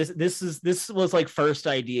 This was like first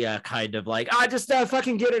idea, kind of like, just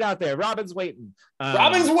fucking get it out there. Robin's waiting.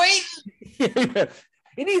 Robin's waiting.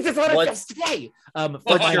 He needs this one of today.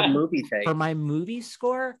 What's your movie take? For my movie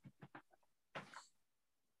score?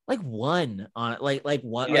 Like one on it, like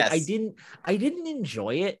one. Yes. Like I didn't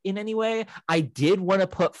enjoy it in any way. I did want to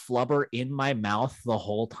put Flubber in my mouth the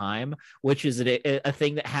whole time, which is a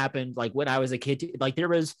thing that happened like when I was a kid. Like there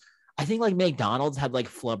was, I think like McDonald's had like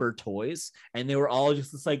Flubber toys, and they were all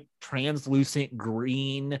just this like translucent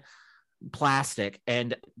green plastic,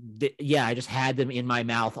 and I just had them in my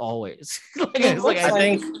mouth always. I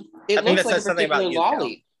think that says something about you,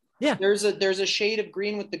 lolly. Yeah, there's a shade of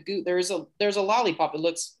green with the goo. There's a lollipop. It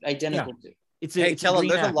looks identical to. It's Kellum,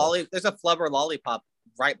 there's apple. There's a Flubber lollipop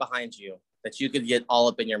right behind you that you could get all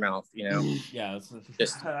up in your mouth. You know, yeah,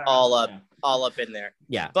 just all up in there.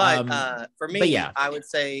 Yeah, but for me, I would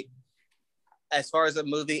say, as far as a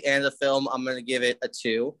movie and a film, I'm going to give it a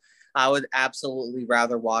 2. I would absolutely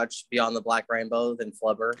rather watch Beyond the Black Rainbow than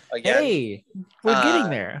Flubber again. Hey, we're getting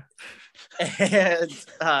there. And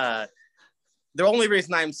the only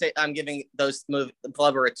reason I'm giving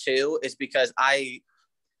Flubber a 2 is because I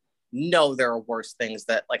know there are worse things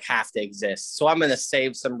that like have to exist. So I'm going to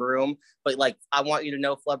save some room. But like, I want you to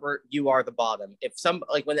know, Flubber, you are the bottom. If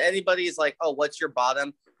when anybody is like, oh, what's your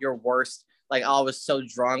bottom? Your worst. Like, I was so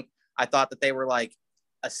drunk. I thought that they were like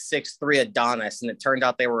a 6'3" Adonis, and it turned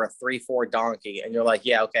out they were a 3'4" donkey. And you're like,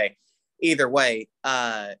 yeah, okay. Either way,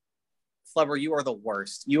 Flubber, you are the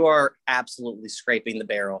worst. You are absolutely scraping the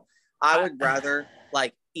barrel. I would rather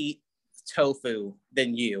like eat tofu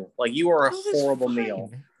than you. Like, you are a horrible meal.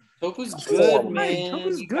 Tofu's good, man.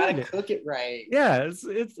 Tofu's you good. Gotta cook it right. Yeah,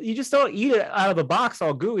 it's you just don't eat it out of the box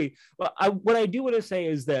all gooey. But what I do want to say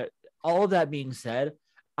is that all of that being said,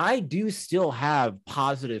 I do still have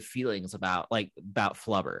positive feelings about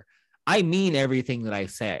Flubber. I mean everything that I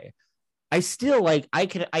say. I still I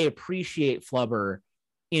appreciate Flubber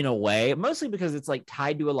in a way, mostly because it's like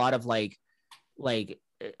tied to a lot of like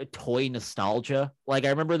toy nostalgia. Like I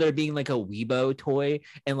remember there being like a Weibo toy,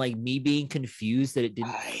 and like me being confused that it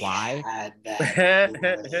didn't fly. Had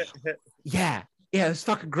that. Yeah, it was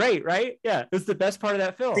fucking great, right? Yeah, it was the best part of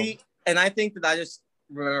that film. See, and I think that I just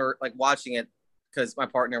remember like watching it because my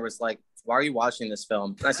partner was like, "Why are you watching this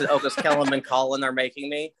film?" And I said, "Oh, because Kellum and Collin are making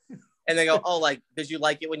me." And they go, "Oh, like, did you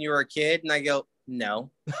like it when you were a kid?" And I go,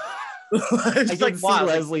 "No." I just like, wow,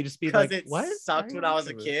 Leslie just be like, it "What sucked when I was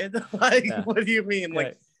a kid?" Like, what do you mean?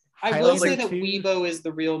 Like, I will say that Weibo is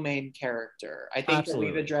the real main character. I think that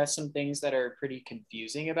we've addressed some things that are pretty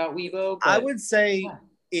confusing about Weibo. I would say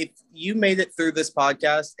if you made it through this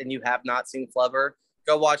podcast and you have not seen Flubber,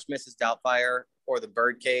 go watch Mrs. Doubtfire or The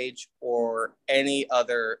Birdcage or any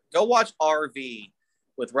other. Go watch RV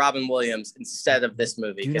with Robin Williams instead of this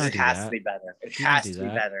movie, because it has to be better. It has to be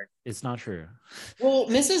better. It's not true. Well,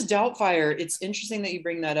 Mrs. Doubtfire, it's interesting that you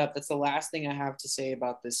bring that up. That's the last thing I have to say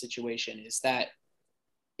about this situation, is that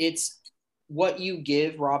it's what you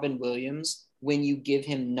give Robin Williams when you give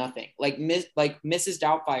him nothing. Like Mrs.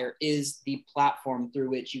 Doubtfire is the platform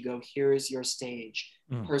through which you go, here is your stage,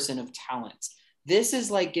 person of talents. This is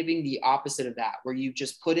like giving the opposite of that, where you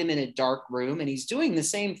just put him in a dark room and he's doing the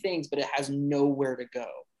same things, but it has nowhere to go.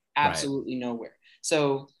 Absolutely nowhere.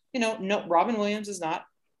 So, no, Robin Williams is not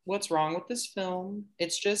what's wrong with this film.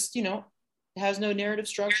 It's just, it has no narrative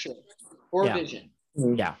structure or vision.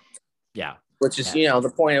 Yeah. Which is,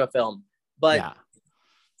 the point of a film. But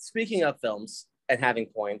speaking of films and having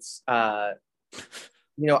points, I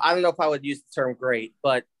don't know if I would use the term great,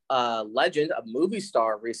 but legend, a movie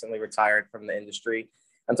star, recently retired from the industry.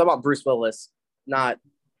 I'm talking about Bruce Willis. Not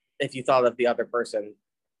if you thought of the other person,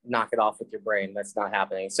 knock it off with your brain. That's not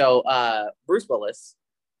happening. So Bruce Willis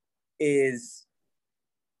is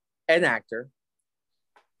an actor,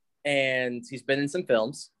 and he's been in some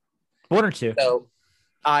films. One or two. So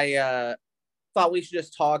I thought we should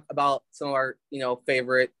just talk about some of our,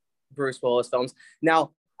 favorite Bruce Willis films.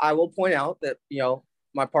 Now, I will point out that,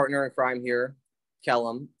 my partner in crime here,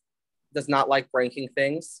 Kellum, does not like ranking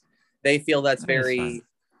things. They feel that's very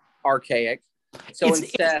archaic. So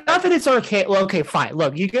it's not that it's archaic. Well, okay, fine.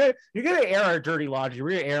 Look, you're gonna air our dirty laundry.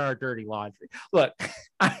 We're gonna air our dirty laundry. Look,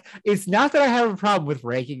 it's not that I have a problem with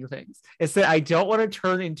ranking things. It's that I don't want to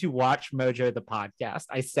turn into Watch Mojo the podcast.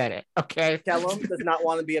 I said it. Okay. Kellum does not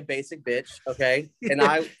want to be a basic bitch. Okay. And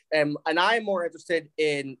I am more interested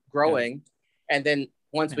in growing, and then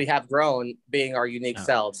once we have grown, being our unique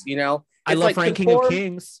selves. I love ranking of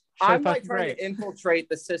kings. I'm like trying to infiltrate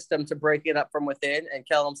the system to break it up from within, and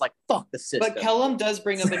Kellum's like, fuck the system. But Kellum does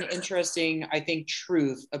bring up an interesting, I think,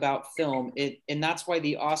 truth about film. And that's why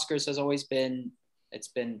the Oscars has always been, it's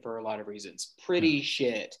been for a lot of reasons, pretty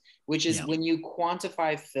shit, which is when you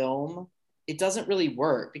quantify film, it doesn't really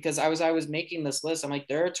work. Because I was making this list, I'm like,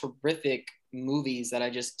 there are terrific movies that I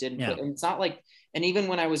just didn't put. And it's not like, and even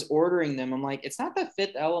when I was ordering them, I'm like, it's not that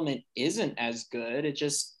Fifth Element isn't as good. It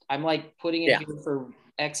just, I'm like putting it here for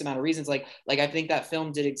X amount of reasons. Like I think that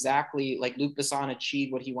film did exactly, like Luc Besson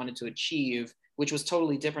achieved what he wanted to achieve, which was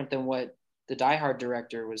totally different than what the Die Hard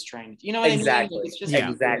director was trying to, you know what I mean? Like, it's just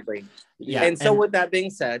exactly. Yeah. And so with that being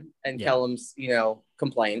said, and Kellum's,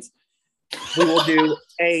 complaints, we will do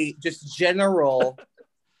a just general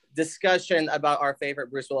discussion about our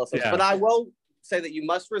favorite Bruce Willis. But I will say that you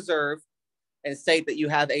must reserve and state that you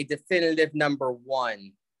have a definitive number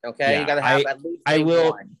one. Okay, you gotta have at least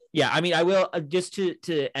one. Yeah, I mean, I will just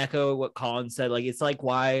to echo what Collin said. Like, it's like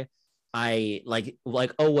why I like,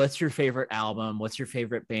 oh, what's your favorite album? What's your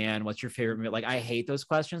favorite band? What's your favorite? Like, I hate those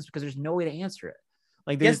questions because there's no way to answer it.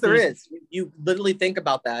 Like, yes, there is. You literally think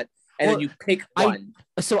about that, and then you pick one.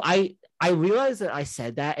 I realized that I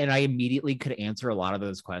said that, and I immediately could answer a lot of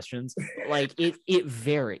those questions. Like, it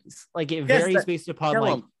varies. Like, it varies based upon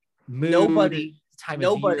like mood, time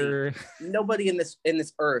of year. Nobody in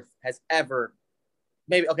this earth has ever.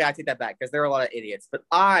 Maybe, okay, I take that back because there are a lot of idiots. But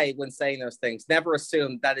I, when saying those things, never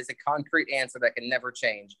assumed that is a concrete answer that can never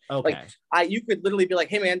change. Okay. Like, you could literally be like,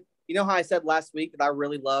 hey, man, you know how I said last week that I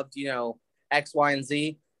really loved, X, Y, and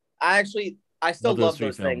Z? I still love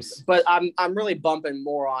those things. But I'm really bumping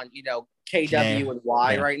more on, K, W, and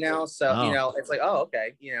Y right now. So, it's like, oh,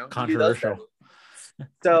 okay. Controversial.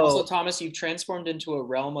 So also, Thomas, you've transformed into a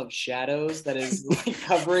realm of shadows that is like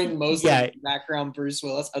covering most of the background Bruce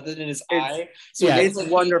Willis, other than his eye. So it's like,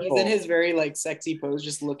 wonderful. He's in his very like sexy pose,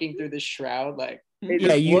 just looking through the shroud, like.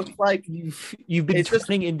 You looks like you've been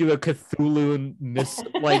turning into a Cthulhu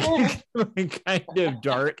like kind of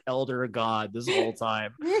dark elder god this whole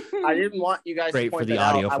time. I didn't want you guys to point that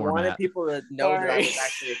out. I wanted people to know that I was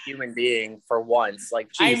actually a human being for once.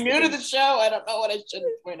 Like, geez, I'm new to the show. I don't know what I should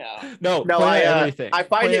point out. No, everything. I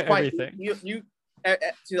find it quite you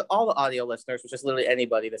to all the audio listeners, which is literally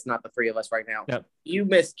anybody that's not the three of us right now. Yep. You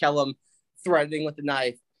missed Kellum threatening with the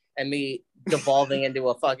knife and me devolving into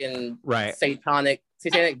a fucking satanic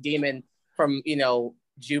demon from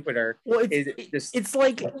Jupiter. Well, it's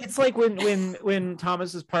like when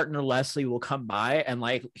Thomas's partner Leslie will come by and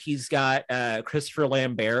like he's got Christopher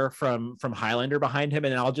Lambert from Highlander behind him,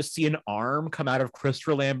 and I'll just see an arm come out of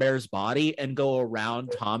Christopher Lambert's body and go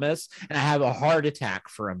around Thomas, and I have a heart attack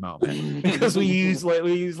for a moment because we use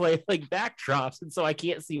backdrops, and so I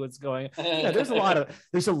can't see what's going on. Yeah, there's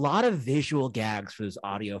a lot of visual gags for this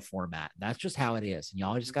audio format. That's just how it is, and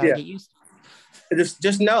y'all just gotta get used to it.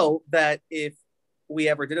 Just know that if we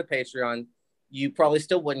ever did a Patreon, you probably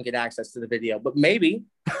still wouldn't get access to the video, but maybe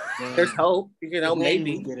there's hope,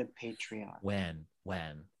 maybe we get a Patreon. When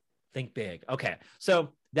think big. Okay,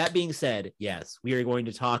 so that being said, yes, we are going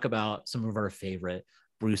to talk about some of our favorite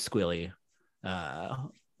Bruce Squilly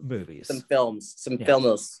movies, some films.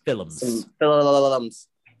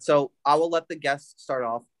 So I will let the guests start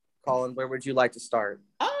off. Collin, where would you like to start?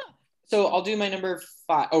 So I'll do my number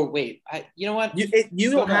 5. Oh wait, you know what?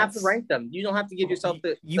 You don't have to rank them. You don't have to give yourself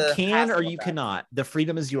the. You can or you cannot. The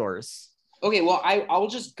freedom is yours. Okay, well I will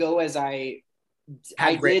just go as I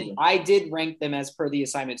did rank them as per the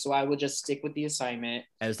assignment, so I will just stick with the assignment.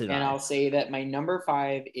 I'll say that my number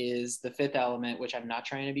 5 is The Fifth Element, which I'm not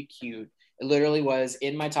trying to be cute. It literally was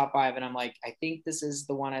in my top 5, and I'm like, I think this is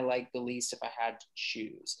the one I like the least if I had to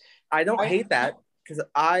choose. I don't hate that because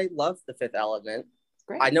I love The Fifth Element.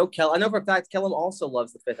 Great. I know for a fact Kellum also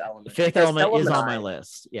loves The Fifth Element. The Fifth Element is on my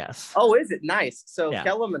list. Yes. Oh, is it? Nice. So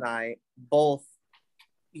Kellum and I both,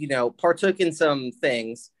 partook in some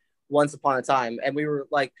things once upon a time, and we were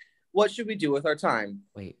like, "What should we do with our time?"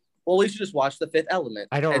 Wait. Well, we should just watch The Fifth Element.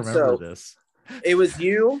 I don't remember this. It was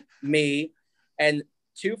you, me, and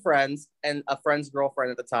 2 friends and a friend's girlfriend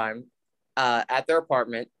at the time at their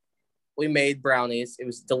apartment. We made brownies. It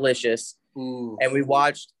was delicious. Ooh. And we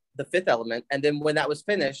watched The Fifth Element, and then when that was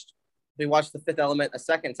finished, we watched The Fifth Element a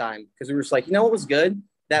second time because we were just like, what was good?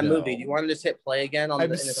 That movie. Do you want to just hit play again on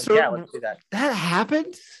let's do that. That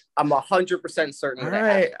happened? I'm 100% certain. All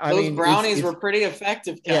right. Those brownies were pretty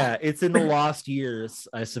effective. Yeah, it's in the lost years,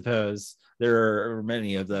 I suppose. There are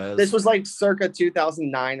many of those. This was like circa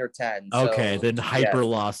 2009 or 10. Okay, then hyper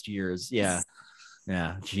lost years. Yeah.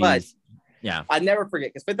 Yeah. Geez. But yeah, I never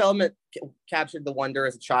forget because Fifth Element captured the wonder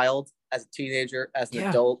as a child, as a teenager, as an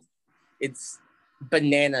adult. It's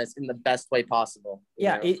bananas in the best way possible.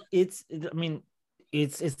 Yeah, it's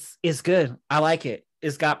good. I like it.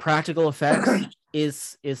 It's got practical effects.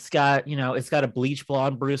 It's got a bleach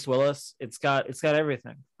blonde Bruce Willis. It's got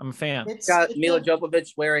everything. I'm a fan. It's got Mila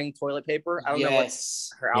Jovovich wearing toilet paper. I don't know what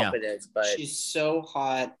her outfit is, but she's so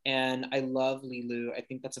hot, and I love Lilu. I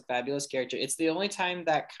think that's a fabulous character. It's the only time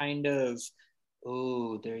that kind of,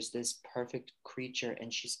 there's this perfect creature,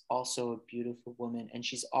 and she's also a beautiful woman, and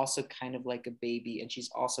she's also kind of like a baby, and she's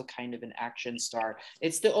also kind of an action star.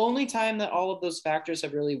 It's the only time that all of those factors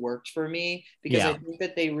have really worked for me, because I think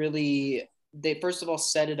that they first of all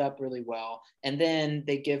set it up really well, and then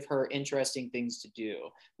they give her interesting things to do,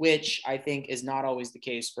 which I think is not always the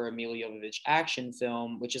case for a Mila Jovovich action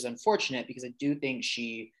film, which is unfortunate, because I do think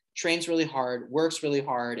she trains really hard, works really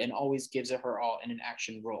hard, and always gives it her all in an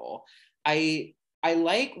action role. I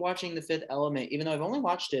like watching The Fifth Element, even though I've only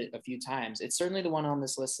watched it a few times. It's certainly the one on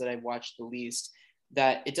this list that I've watched the least,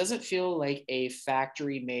 that it doesn't feel like a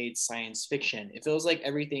factory-made science fiction. It feels like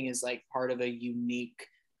everything is like part of a unique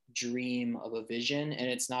dream of a vision, and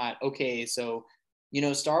it's not, okay, so,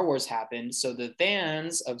 Star Wars happened, so the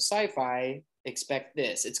fans of sci-fi expect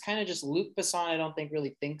this. It's kind of just Luc Besson, I don't think,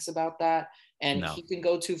 really thinks about that. And he can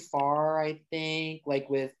go too far, I think, like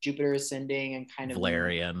with Jupiter Ascending and kind of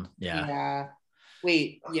Valerian. Yeah.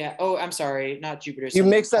 Wait, yeah. Oh, I'm sorry, not Jupiter Ascending.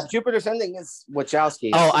 You mixed up Jupiter Ascending is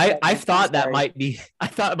Wachowski. Oh, I thought that might be. I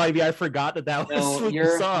thought it might be. I forgot that was. No,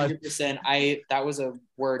 you're 100%. That was a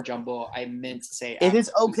word jumble. I meant to say it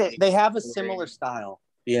is okay. They have a similar style.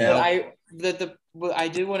 Yeah. I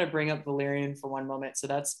do want to bring up Valerian for one moment. So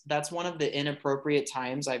that's one of the inappropriate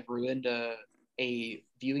times I've ruined a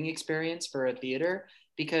viewing experience for a theater,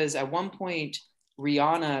 because at one point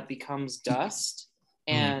Rihanna becomes dust,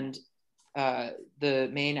 and the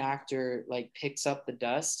main actor like picks up the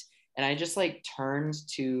dust, and I just like turned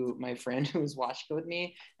to my friend who was watching with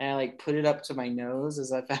me, and I like put it up to my nose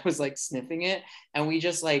as if I was like sniffing it, and we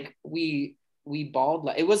just like we bawled.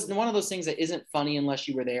 It was one of those things that isn't funny unless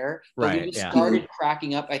you were there, but we just started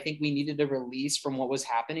cracking up. I think we needed a release from what was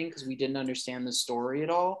happening, because we didn't understand the story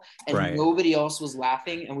at all, and nobody else was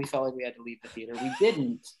laughing, and we felt like we had to leave the theater. We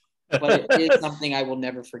didn't, but it is something I will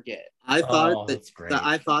never forget. I thought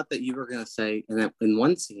that you were gonna say, and then in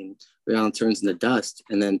one scene, Rihanna turns into dust,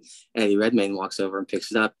 and then Eddie Redmayne walks over and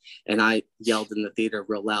picks it up, and I yelled in the theater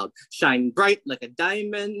real loud, "Shine bright like a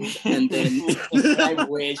diamond!" And then I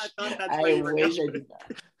wish I did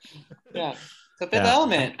that. Yeah. So Fifth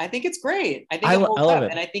Element, I think it's great. I think it holds up,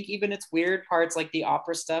 and I think even its weird parts, like the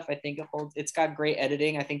opera stuff, I think it holds. It's got great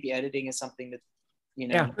editing. I think the editing is something that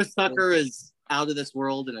Chris Tucker is out of this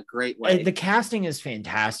world in a great way. The casting is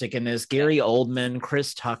fantastic in this. Gary Oldman,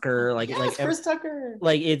 Chris Tucker, Chris Tucker.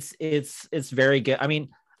 Like it's very good. I mean,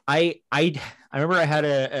 I remember I had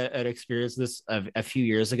an experience this a few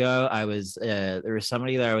years ago. I was there was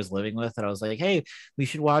somebody that I was living with, and I was like, "Hey, we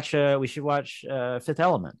should watch Fifth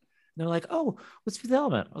Element." And they're like, "Oh, what's Fifth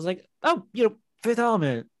Element?" I was like, "Oh, Fifth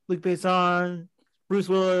Element, Luc Besson, Bruce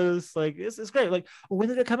Willis, like it's great." Like, well, when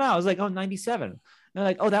did it come out? I was like, "Oh, 97." They're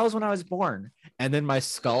like, "Oh, that was when I was born." And then my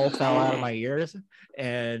skull fell out of my ears,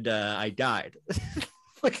 and I died.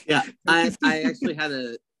 I actually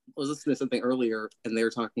was listening to something earlier, and they were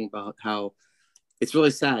talking about how it's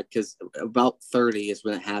really sad, because about 30 is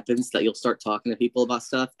when it happens that you'll start talking to people about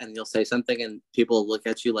stuff, and you'll say something, and people look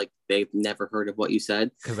at you like they've never heard of what you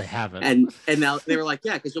said, because they haven't. And now they were like,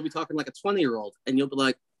 yeah, because you'll be talking like a 20-year-old, and you'll be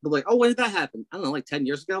like, "Oh, when did that happen?" "I don't know, like 10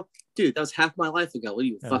 years ago." "Dude, that was half my life ago. What are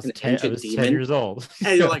you, fucking ancient demon?" 10 years old.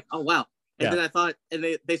 And you're like, "Oh, wow." And then I thought, and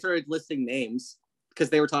they started listing names, because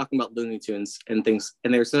they were talking about Looney Tunes and things,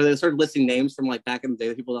 and they started listing names from like back in the day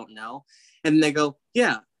that people don't know, and they go,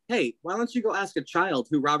 "Yeah, hey, why don't you go ask a child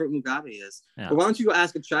who Robert Mugabe is? Or why don't you go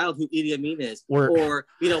ask a child who Idi Amin is? Or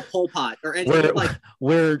Pol Pot, or anything."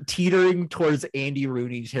 We're teetering towards Andy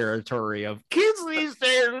Rooney territory of kids these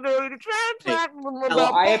days.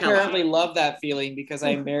 I apparently love that feeling, because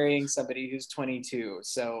I'm marrying somebody who's 22.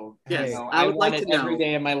 So I would want it every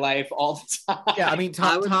day of my life, all the time. Yeah, I mean,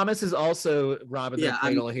 Thomas is also robbing the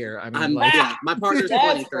cradle here. I mean, my partner's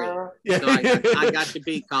 23, so I got you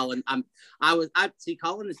beat, Collin.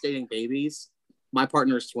 Collin is dating babies. My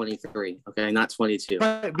partner is 23, okay, not 22.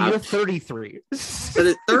 But you're 33. So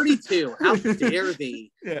it's 32. How dare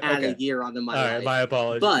thee add a year onto my life? Right, my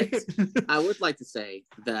apologies. But I would like to say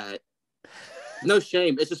that no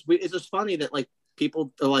shame. It's just funny that like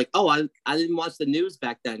people are like, "Oh, I didn't watch the news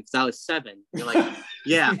back then because I was 7." You're like,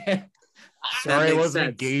 yeah. Sorry, I wasn't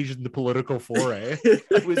engaged in the political foray.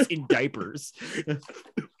 I was in diapers. All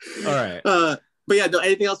right. But yeah, no,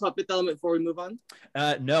 anything else about Fifth Element before we move on?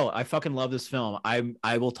 No, I fucking love this film.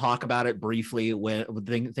 I will talk about it briefly when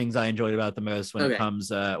things I enjoyed about it the most when it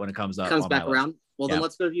comes up. Comes back around. Well, then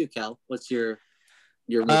let's go to you, Kel. What's your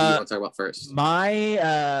movie you want to talk about first?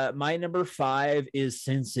 My number 5 is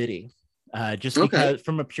Sin City. Just because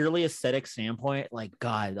from a purely aesthetic standpoint, like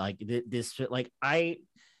God, like this, like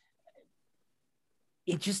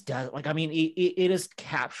it just does, like, I mean, it is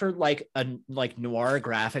captured like a noir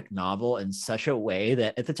graphic novel in such a way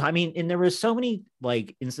that at the time, I mean, and there were so many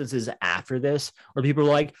like instances after this where people were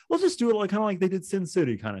like, we'll just do it like kind of like they did Sin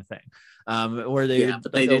City kind of thing, where they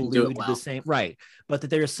but they didn't do it well. The same, right? But that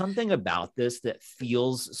there's something about this that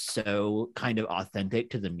feels so kind of authentic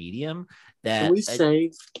to the medium that can we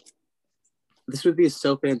say this movie is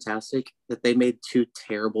so fantastic that they made 2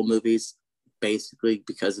 terrible movies basically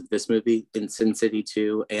because of this movie in Sin City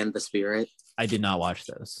 2 and The Spirit. I did not watch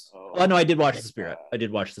those. Oh no, I did watch The Spirit.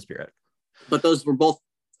 But those were both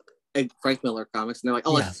Frank Miller comics, and they're like,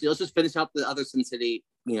 oh, let's just finish out the other Sin City,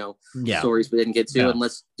 stories we didn't get to, and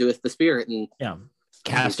let's do it The Spirit. And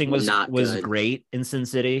casting was great in Sin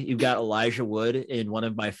City. You've got Elijah Wood in one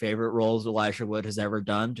of my favorite roles Elijah Wood has ever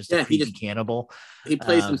done, just a creepy cannibal. He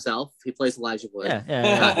plays himself. He plays Elijah Wood.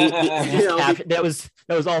 That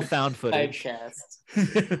was all found footage.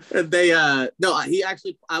 And he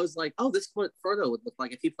actually, I was like, oh, this is what Frodo would look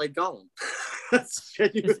like if he played Gollum.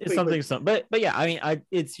 it's something, but yeah, I mean,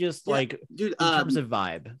 it's just like, dude, in terms of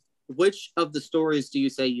vibe. Which of the stories do you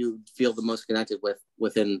say you feel the most connected with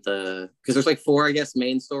within the, because there's like 4, I guess,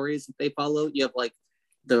 main stories that they follow. You have like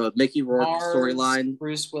the Mickey Rourke storyline,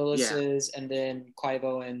 Bruce Willis's, and then Clive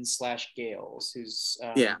Owen / Gale's, who's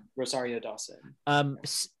Rosario Dawson.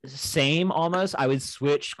 Same almost. I would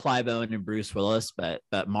switch Clive Owen and Bruce Willis, but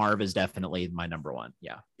Marv is definitely my number 1.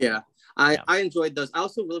 I enjoyed those. I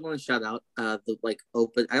also really want to shout out the like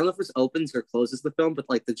open, I don't know if it opens or closes the film, but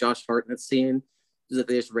like the Josh Hartnett scene that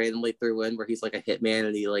they just randomly threw in where he's like a hitman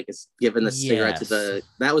and he like is given a cigarette to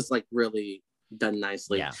that was like really done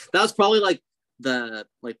nicely. That was probably like the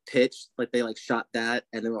like pitch, like they like shot that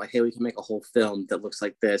and they were like, hey, we can make a whole film that looks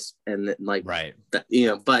like this, and then like that,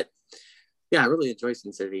 but I really enjoy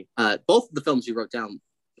Sin City. Both of the films you wrote down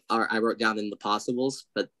I wrote down in the possibles,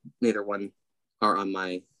 but neither one are on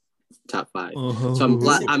my top 5. So I'm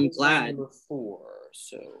glad number 4,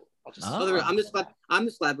 so I'm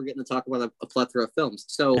just glad we're getting to talk about a plethora of films.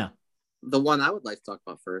 So the one I would like to talk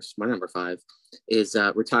about first, my number 5, is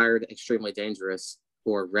Retired Extremely Dangerous,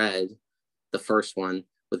 or Red, the first one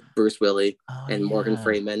with Bruce Willis and Morgan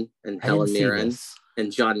Freeman and Helen Mirren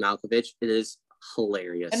and John Malkovich. It is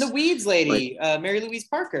hilarious. And the Weeds lady, Mary Louise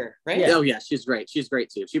Parker, right? Yeah. Oh yeah, she's great. She's great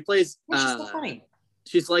too. She plays. She's so funny.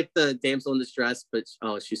 She's like the damsel in distress, but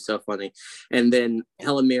she's so funny. And then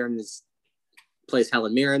Helen Mirren plays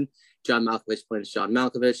Helen Mirren. John Malkovich plays John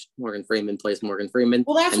Malkovich. Morgan Freeman plays Morgan Freeman.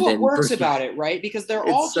 Well, that's what works about it, right? Because they're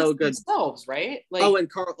all so good themselves, right? Like, and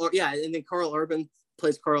then Carl Urban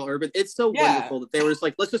plays Carl Urban. It's so wonderful that they were just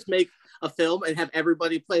like, let's just make a film and have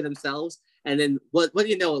everybody play themselves. And then what do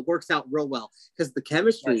you know? It works out real well because the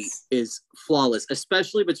chemistry is flawless,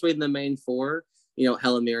 especially between the main 4.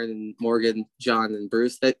 Helen Mirren and Morgan, John, and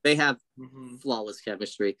Bruce, they have flawless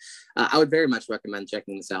chemistry. I would very much recommend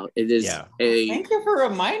checking this out. It is Thank you for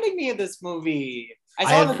reminding me of this movie. I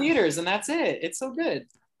saw it in the theaters, and that's it. It's so good.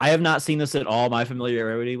 I have not seen this at all. My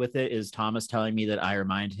familiarity with it is Thomas telling me that I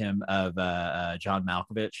remind him of John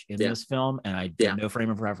Malkovich in this film, and I have no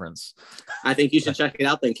frame of reference. I think you should check it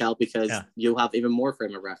out then, Cal, because you'll have even more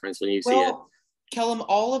frame of reference when you see it. Kellum,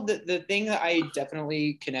 all of the thing that I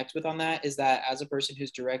definitely connect with on that is that as a person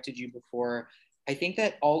who's directed you before, I think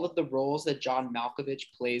that all of the roles that John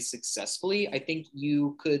Malkovich plays successfully, I think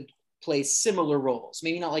you could play similar roles.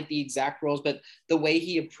 Maybe not like the exact roles, but the way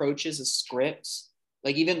he approaches a script,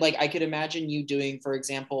 like even like I could imagine you doing, for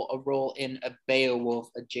example, a role in a Beowulf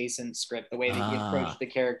adjacent script, the way that he approached the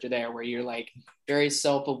character there, where you're like very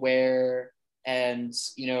self-aware, and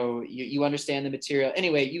you understand the material.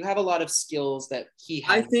 Anyway, you have a lot of skills that he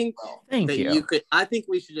has. I think I think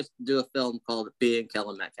we should just do a film called Being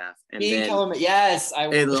Kellum Metcalf. And yes, I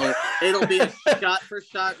will. It'll be a shot for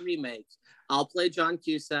shot remake. I'll play John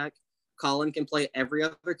Cusack. Collin can play every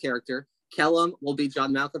other character. Kellum will be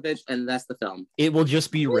John Malkovich, and that's the film. It will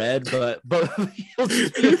just be Red, but it'll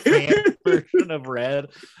just be a fan version of Red.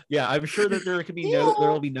 Yeah, I'm sure that there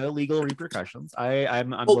will be no legal repercussions.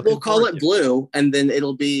 We'll call it Blue, and then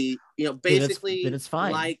it'll be basically then it's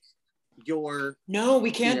fine. like your. No,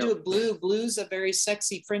 we can't do it blue. Blue's a very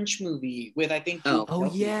sexy French movie with, I think.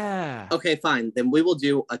 Oh yeah. Okay, fine. Then we will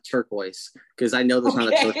do a turquoise because I know there's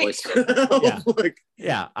not a turquoise.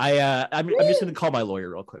 Yeah. I'm just gonna call my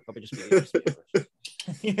lawyer real quick. Let me just.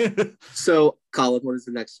 So, Collin, what is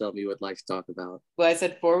the next film you would like to talk about? Well, I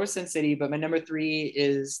said 4 was Sin City, but my number 3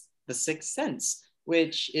 is The Sixth Sense,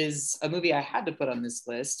 which is a movie I had to put on this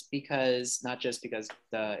list because not just because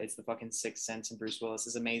it's the fucking Sixth Sense and Bruce Willis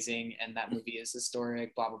is amazing and that movie is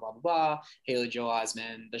historic, blah, blah, blah, blah, blah. Haley Joel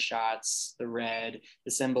Osment, the shots, the red,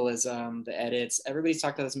 the symbolism, the edits. Everybody's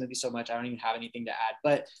talked about this movie so much, I don't even have anything to add.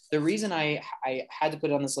 But the reason I had to put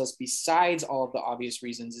it on this list, besides all of the obvious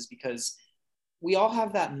reasons, is because we all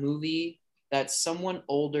have that movie that someone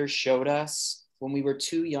older showed us when we were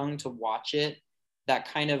too young to watch it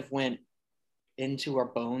that kind of went into our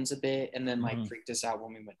bones a bit and then like freaked us out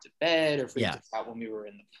when we went to bed or freaked us out when we were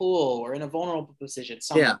in the pool or in a vulnerable position.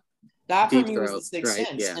 Something. Yeah. That for me was The Sixth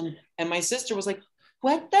Sense. Yeah. And my sister was like,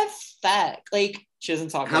 what the fuck? Like, she doesn't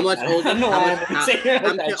talk how like much that. older?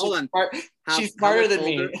 Hold on. She's smarter than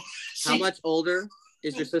me. How much older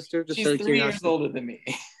is your sister? Just she's 3 years older than me.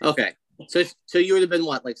 Okay. So you would have been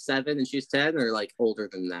what, like 7 and she's 10 or like older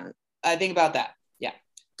than that? I think about that. Yeah.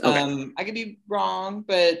 Okay. I could be wrong,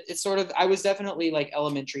 but it's sort of, I was definitely like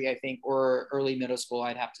elementary, I think, or early middle school.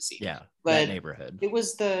 I'd have to see. Yeah. But that neighborhood. It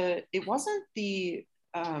wasn't the,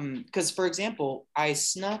 because for example, I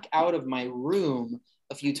snuck out of my room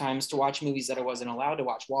a few times to watch movies that I wasn't allowed to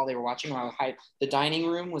watch while they were watching. I would hide. The dining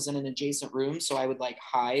room was in an adjacent room, so I would like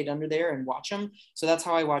hide under there and watch them. So that's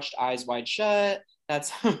how I watched Eyes Wide Shut.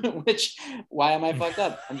 That's why am I fucked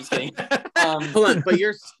up? I'm just kidding. Hold on, but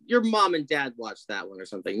your mom and dad watched that one or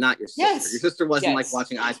something, not your sister. Yes. Your sister wasn't like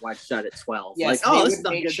watching Eyes Wide Shut at 12. Yes, like, this is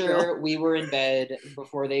make sure we were in bed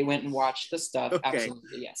before they went and watched the stuff. Okay.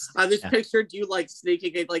 Absolutely, yes. I just pictured you like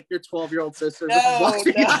sneaking in like your 12-year-old sister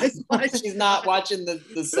watching Eyes Wide Shut. She's not watching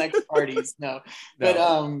the sex parties, no. But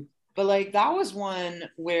like that was one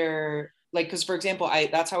where, like, because for example,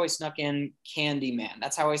 that's how I snuck in Candyman.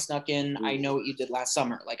 That's how I snuck in I Know What You Did Last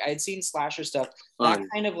Summer. Like I had seen slasher stuff. That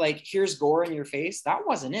kind of like, here's gore in your face. That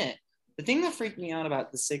wasn't it. The thing that freaked me out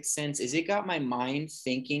about The Sixth Sense is it got my mind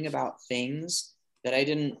thinking about things that I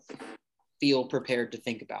didn't feel prepared to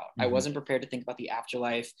think about. I wasn't prepared to think about the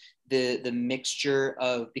afterlife, the mixture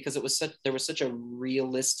of, because there was such a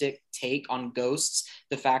realistic take on ghosts,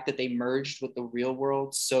 the fact that they merged with the real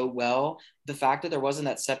world so well, the fact that there wasn't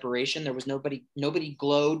that separation, there was nobody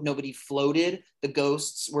glowed, nobody floated, the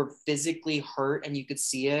ghosts were physically hurt and you could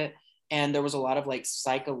see it, and there was a lot of like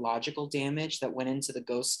psychological damage that went into the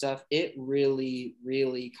ghost stuff. It really,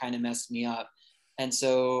 really kind of messed me up. And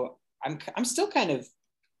so I'm still kind of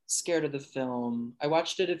scared of the film. I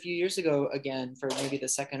watched it a few years ago again for maybe the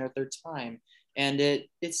second or third time, and it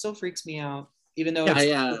still freaks me out, even though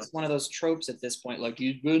it's one of those tropes at this point, like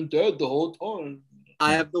he's been dead the whole time.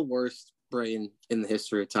 I have the worst brain in the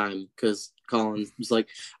history of time because Collin was like,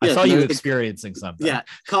 I saw you experiencing something. Yeah,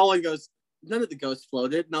 Collin goes, none of the ghosts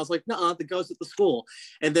floated, and I was like, no, the ghosts at the school.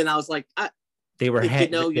 And then I was like, they were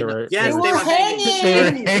hanging. They were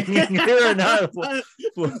hanging. They were not.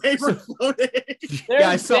 They were floating. Yeah,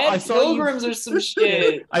 I saw pilgrims or some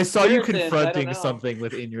shit. I saw you confronting something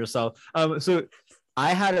within yourself. So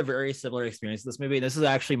I had a very similar experience with this movie. This is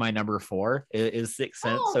actually my number 4. Is Sixth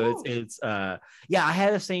Sense. So it's I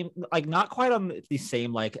had the same, like, not quite on the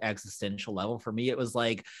same like existential level. For me, it was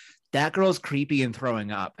like, that girl's creepy and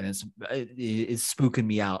throwing up, and it's spooking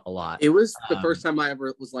me out a lot. It was the first time I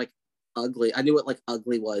ever was like ugly. I knew what like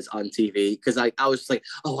ugly was on TV because I was just like,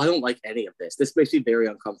 oh, I don't like any of this. This makes me very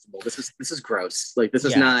uncomfortable. This is gross. Like this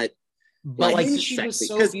is not. But like she was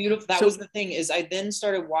so beautiful. That was the thing, is I then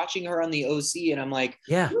started watching her on the OC, and I'm like,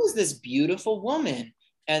 who is this beautiful woman?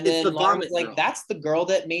 And then Lauren was like, that's the girl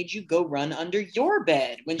that made you go run under your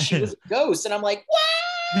bed when she was a ghost. And I'm like,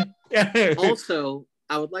 what? Also,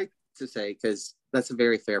 I would like to say, because that's a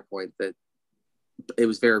very fair point, that it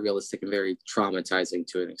was very realistic and very traumatizing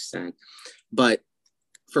to an extent. But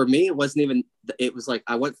for me, it wasn't even, it was like,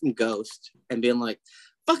 I went from Ghost and being like,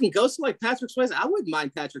 fucking Ghost like Patrick Swayze. I wouldn't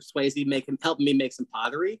mind Patrick Swayze helping me make some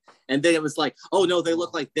pottery. And then it was like, oh no, they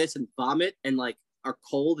look like this and vomit and like are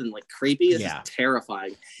cold and like creepy. This is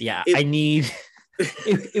terrifying. Yeah.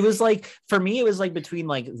 It was like, for me, it was like between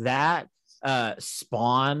like that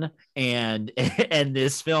Spawn and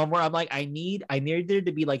this film where I'm like, I need there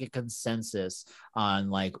to be like a consensus on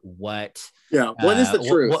like what is the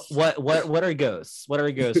truth, what are ghosts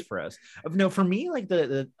for us. No, for me, like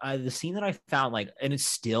the scene that I found, like, and it's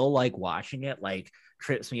still like watching it, like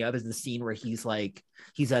trips me up is the scene where he's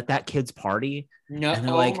at that kid's party. No, and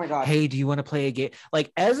they're oh my God. hey, do you want to play a game?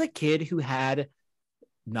 Like, as a kid who had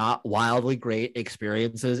not wildly great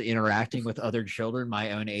experiences interacting with other children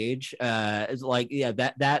my own age, it's like, yeah,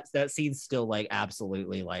 that scene's still like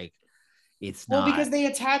absolutely like, it's not. Well, because they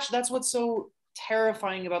attach, that's what's so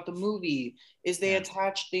terrifying about the movie, is they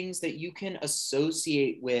attach things that you can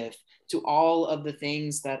associate with to all of the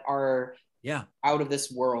things that are out of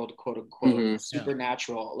this world, quote unquote,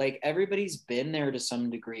 supernatural. Like, everybody's been there to some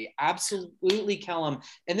degree. Absolutely, Kellum.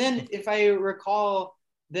 And then, if I recall,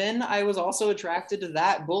 then I was also attracted to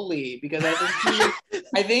that bully, because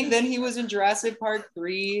I think then he was in Jurassic Park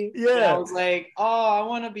 3. Yeah. I was like, oh, I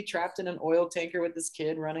want to be trapped in an oil tanker with this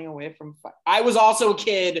kid running away from fire. I was also a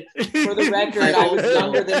kid, for the record. I was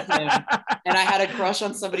younger than him, and I had a crush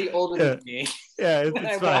on somebody older than me. Yeah,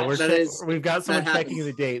 it's fine. We've got someone checking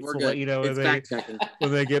the dates. We'll let you know when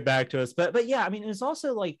they get back to us. But yeah, I mean, it's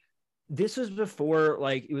also like, this was before,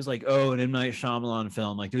 like, it was like, oh, an M. Night Shyamalan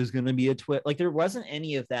film, like, there's going to be a twist. Like, there wasn't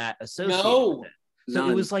any of that associated with it. So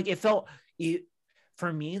it was like,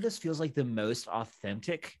 for me, this feels like the most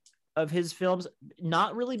authentic of his films,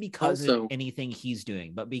 not really because of anything he's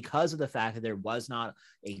doing, but because of the fact that there was not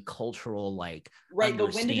a cultural, like, right.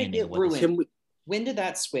 But when did it get ruined? When did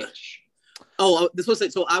that switch? Oh, this was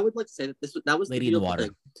it. So I would like to say that that was Lady in the Water.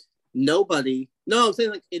 Thing. I'm saying,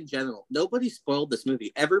 like, in general, nobody spoiled this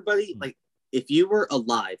movie. Everybody, like, if you were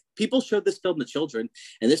alive, people showed this film to children,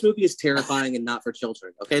 and this movie is terrifying and not for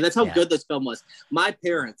children. Okay, that's how good this film was. My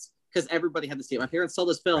parents, because everybody had to see it, my parents saw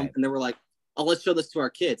this film and they were like, oh, let's show this to our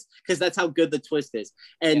kids, because that's how good the twist is.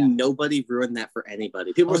 And nobody ruined that for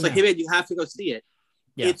anybody. People were like, hey man, you have to go see it.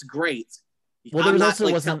 It's great. Well, there was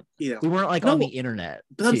also wasn't, we weren't like on the internet.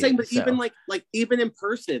 But I'm saying, even like even in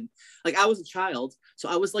person, like, I was a child, so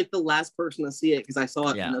I was like the last person to see it, because I saw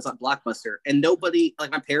it when it was on Blockbuster, and nobody,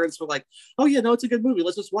 like, my parents were like, oh yeah, no, it's a good movie,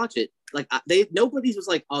 let's just watch it. Like, nobody was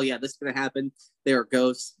like, oh yeah, this is gonna happen. There are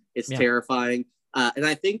ghosts. It's terrifying. And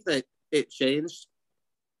I think that it changed.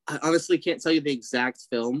 I honestly can't tell you the exact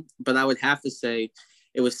film, but I would have to say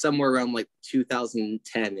it was somewhere around like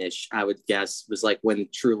 2010-ish, I would guess, was like when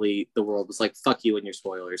truly the world was like, fuck you and your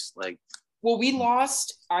spoilers. Like, well,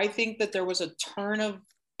 I think that there was a turn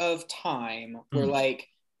of time where like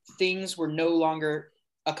things were no longer,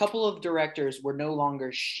 a couple of directors were no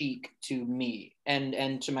longer chic to me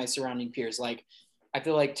and to my surrounding peers. Like, I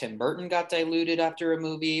feel like Tim Burton got diluted after a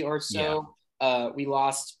movie or so. We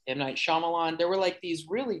lost M. Night Shyamalan. There were like these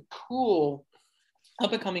really cool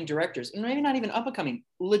up-and-coming directors, and maybe not even up-and-coming,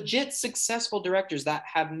 legit successful directors that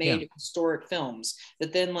have made historic films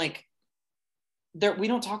that then, like, we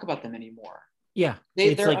don't talk about them anymore. They're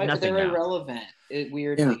irrelevant.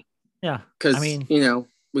 Weirdly. Because, I mean, you know,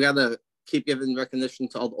 we gotta keep giving recognition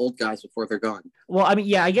to all the old guys before they're gone. Well, I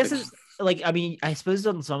mean, I guess it's like, I mean, I suppose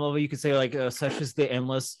on some level you could say like such as the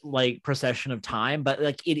endless like procession of time, but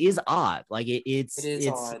like it is odd. Like it's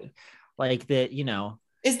odd. Like that, you know.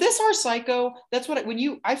 Is this our Psycho? That's what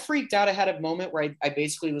I freaked out. I had a moment where I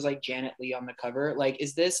basically was like Janet Leigh on the cover. Like,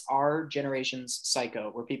 is this our generation's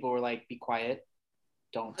Psycho, where people were like, be quiet,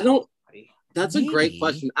 don't. That's a great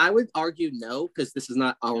question. I would argue no, because this is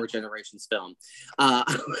not our generation's film.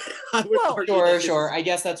 Sure. I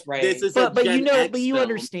guess that's right. This is but you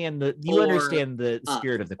understand the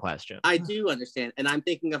spirit of the question. I do understand, and I'm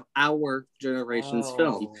thinking of our generation's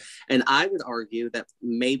film, and I would argue that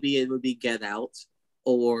maybe it would be Get Out.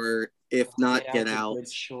 Or if not Get Out, good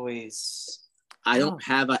choice. I don't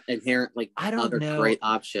have an inherent great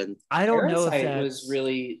option. I don't know if that was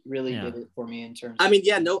really did it for me in terms. I mean,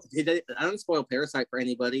 I don't spoil Parasite for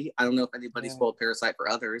anybody. I don't know if anybody spoiled Parasite for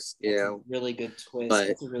others. Really good twist. But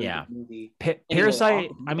it's a really good movie. Parasite.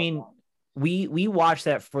 I mean, we watched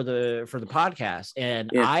that for the podcast, and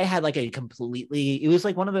I had like it was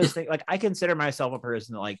like one of those things. Like, I consider myself a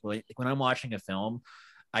person that like when I'm watching a film,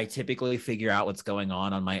 I typically figure out what's going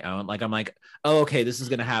on my own. Like, I'm like, oh, okay, this is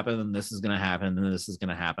going to happen, and this is going to happen, and this is going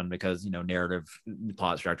to happen, because, you know, narrative,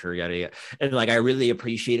 plot structure, yada, yada. And like, I really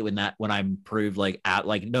appreciate it when I'm proved like,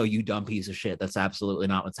 no, you dumb piece of shit. That's absolutely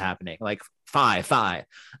not what's happening. Like, fi.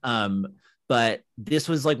 But this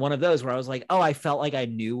was like one of those where I was like, oh, I felt like I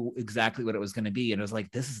knew exactly what it was going to be. And it was like,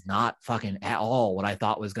 this is not fucking at all what I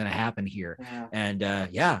thought was going to happen here. Yeah. And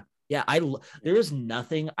there is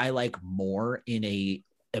nothing I like more in a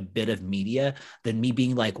bit of media than me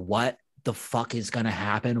being like, what the fuck is gonna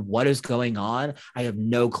happen? What is going on? I have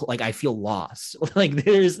no like, I feel lost. Like,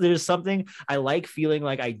 there's something I like feeling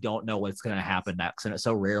like I don't know what's gonna happen next, and it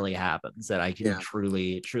so rarely happens that I can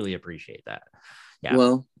truly appreciate that.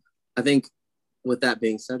 Well, I think with that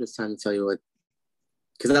being said, it's time to tell you what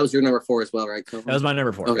Because that was your number 4 as well, right, Collin? That was my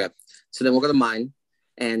number 4. Okay. So then we'll go to mine.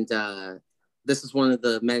 And this is one of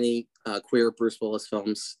the many queer Bruce Willis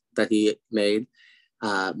films that he made.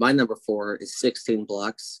 My number 4 is 16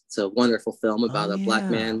 Blocks. It's a wonderful film about a black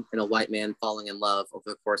man and a white man falling in love over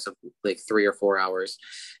the course of like 3 or 4 hours,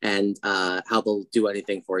 and how they'll do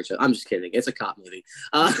anything for each other. I'm just kidding. It's a cop movie.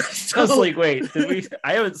 So, I was like, wait,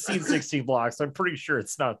 I haven't seen 16 Blocks. I'm pretty sure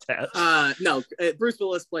it's not that. No, Bruce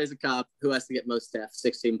Willis plays a cop who has to get most deaf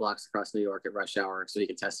 16 blocks across New York at rush hour so he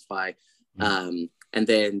can testify. And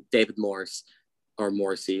then David Morse, or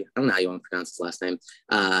Morrissey, I don't know how you want to pronounce his last name,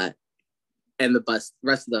 and the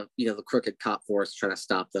rest of the crooked cop force trying to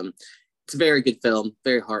stop them. It's a very good film,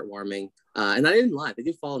 very heartwarming. And I didn't lie. They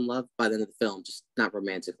do fall in love by the end of the film, just not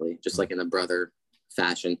romantically, just like in a brother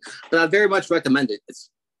fashion. But I very much recommend it.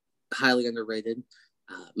 It's highly underrated.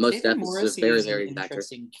 Most Def is a very, very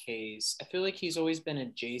interesting case. I feel like he's always been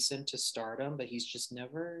adjacent to stardom, but he's just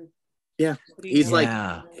never. Yeah, he's like,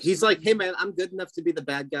 hey man, I'm good enough to be the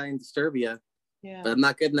bad guy in Disturbia, but I'm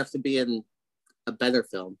not good enough to be in a better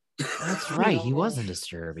film. That's right. He was in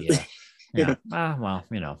Disturbia. Yeah. Well,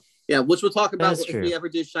 Yeah, which we'll talk about if we ever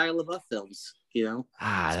do Shia LaBeouf films.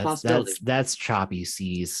 That's choppy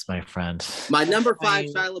seas, my friend. My number 5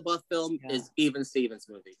 Shia LaBeouf film is Even Stevens'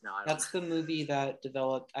 movie. That's the movie that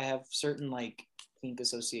developed. I have certain kink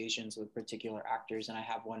associations with particular actors, and I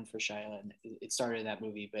have one for Shia, and it started in that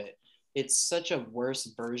movie, but it's such a worse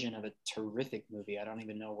version of a terrific movie. I don't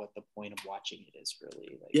even know what the point of watching it is,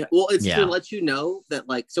 really. It's to let you know that,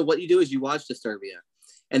 so what you do is you watch Disturbia,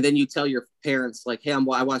 and then you tell your parents, hey, I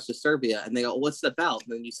watched Disturbia, and they go, what's it about?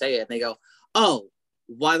 And then you say it, and they go, oh,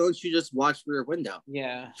 why don't you just watch Rear Window?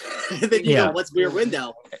 Yeah. And then you go, what's Rear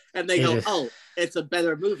Window? And they go, oh, it's a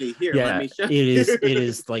better movie. Here, let me show you. It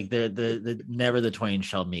is like the never the twain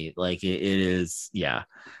shall meet. Like it is,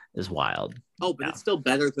 is wild. Oh, but it's still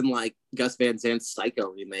better than Gus Van Sant's Psycho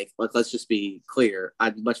remake. Let's just be clear.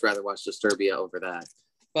 I'd much rather watch Disturbia over that.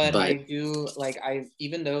 But I do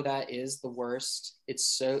even though that is the worst, it's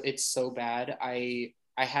so bad. I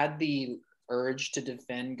had the urge to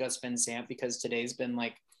defend Gus Van Sant because today's been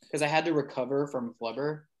because I had to recover from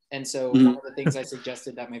Flubber. And so one of the things I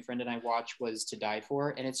suggested that my friend and I watch was To Die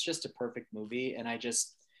For, and it's just a perfect movie. And I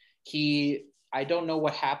don't know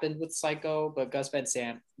what happened with Psycho, but Gus Van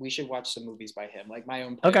Sant, we should watch some movies by him. My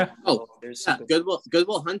own. Okay. Good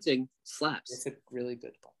Will Hunting slaps. It's a really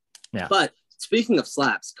good one. Yeah. But speaking of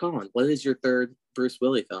slaps, Collin, what is your third Bruce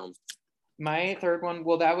Willis film? My third one,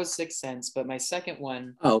 well, that was Sixth Sense, but my second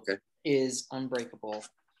one is Unbreakable.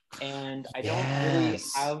 And I don't really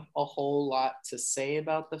have a whole lot to say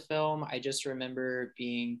about the film. I just remember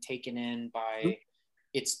being taken in by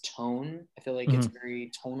its tone. I feel like it's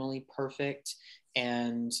very tonally perfect.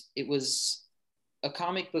 And it was a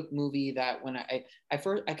comic book movie that when I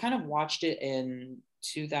kind of watched it in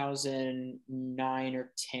 2009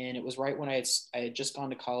 or 10. It was right when I had just gone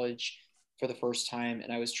to college for the first time,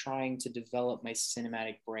 and I was trying to develop my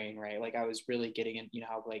cinematic brain, right? I was really getting in,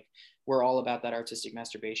 how we're all about that artistic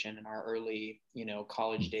masturbation in our early,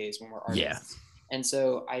 college days when we're artists. Yeah. And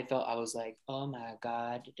so I was like, oh my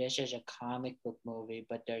God, this is a comic book movie,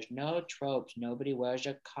 but there's no tropes. Nobody wears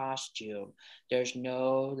a costume. There's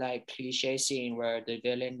no cliche scene where the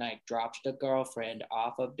villain drops the girlfriend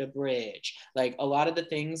off of the bridge. A lot of the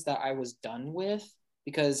things that I was done with,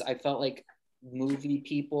 because I felt like movie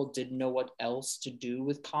people didn't know what else to do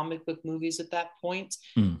with comic book movies at that point.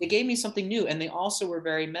 They gave me something new, and they also were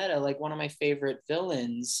very meta. One of my favorite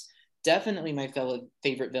villains, definitely my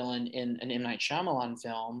favorite villain in an M. Night Shyamalan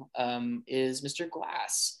film, is Mr.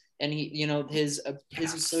 Glass. And he, his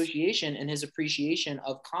association and his appreciation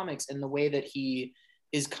of comics and the way that he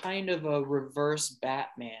is kind of a reverse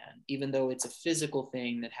Batman, even though it's a physical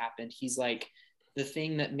thing that happened. He's the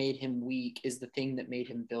thing that made him weak is the thing that made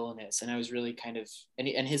him villainous. And I was really kind of,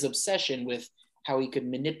 and his obsession with how he could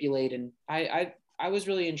manipulate. And I was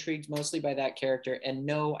really intrigued mostly by that character. And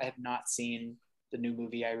no, I have not seen the new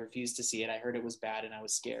movie. I refused to see it. I heard it was bad and I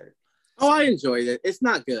was scared. Oh, I enjoyed it. It's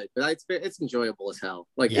not good, but it's enjoyable as hell.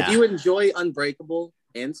 If you enjoy Unbreakable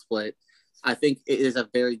and Split, I think it is a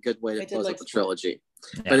very good way to close up the trilogy.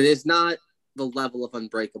 Yeah. But it is not the level of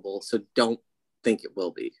Unbreakable, so don't think it will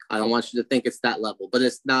be. I don't want you to think it's that level, but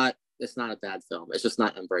it's not a bad film. It's just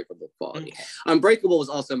not Unbreakable quality. Okay. Unbreakable was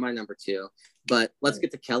also my number 2, but let's get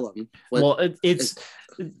to Kellum.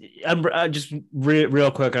 Just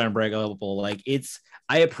real quick on Unbreakable.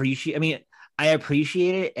 I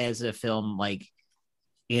appreciate it as a film,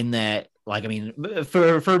 in that,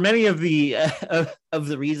 for many of the of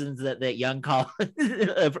the reasons that young Collin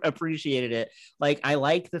appreciated it. I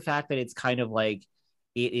like the fact that it's kind of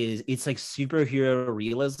it's like superhero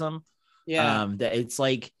realism. Yeah. That it's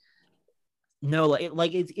like, no,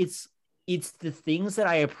 like it's the things that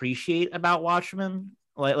I appreciate about Watchmen,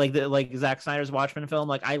 like Zack Snyder's Watchmen film.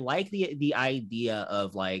 Like I like the idea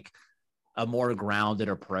of like a more grounded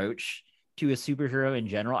approach to a superhero in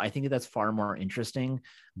general. I think that's far more interesting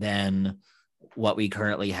than what we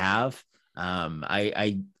currently have.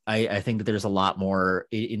 I think that there's a lot more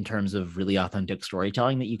in terms of really authentic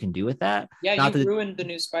storytelling that you can do with that. Yeah, Not you that, ruined the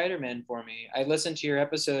new Spider-Man for me. I listened to your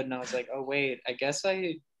episode and I was like, oh wait, I guess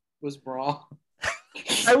I was wrong.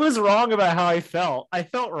 I was wrong about how I felt. I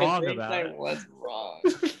felt wrong about I it. was wrong.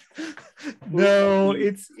 No,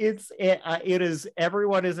 it is,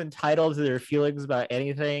 everyone is entitled to their feelings about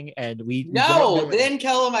anything, and we No, then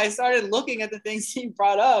Kellum, I started looking at the things he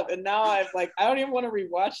brought up, and now I'm like, I don't even want to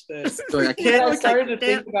rewatch this. I started to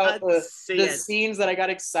think about the scenes that I got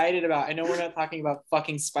excited about. I know we're not talking about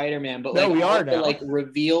fucking Spider-Man, but no, like we are now. The like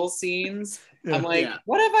reveal scenes. Yeah. I'm like,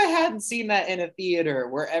 what if I hadn't seen that in a theater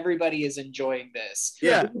where everybody is enjoying this?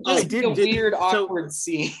 Yeah, just a weird, awkward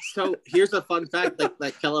scene. So here's a fun fact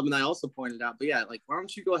that Kellum and I also pointed out. But yeah, like, why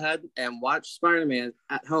don't you go ahead and watch Spider-Man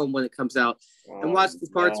at home when it comes out, and watch the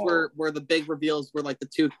parts where the big reveals, where like the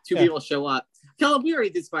two people show up. Kellum, we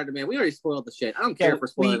already did Spider-Man. We already spoiled the shit. I don't care if we're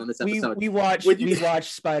spoiling on this episode. We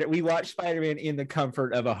watched Spider-Man in the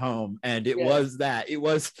comfort of a home, and it was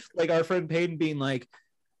like our friend Peyton being like,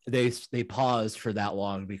 they paused for that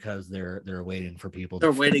long because they're waiting for people.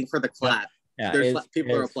 They're waiting for the clap. Yeah,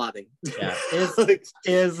 people are applauding. Yeah, and it's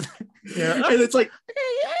like,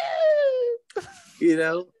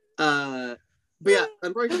 but yeah,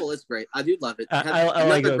 Unbreakable is great. I do love it.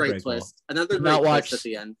 Another great twist. Another great twist at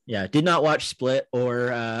the end. Yeah, did not watch Split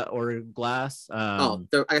or Glass.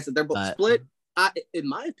 Like I said, they're both Split. In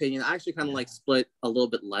my opinion, I actually kind of like Split a little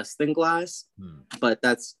bit less than Glass, but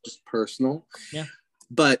that's just personal. Yeah.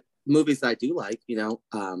 But movies that I do like,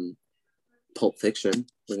 Pulp Fiction.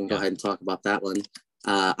 We can go ahead and talk about that one.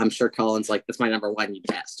 I'm sure Collin's like, that's my number one, you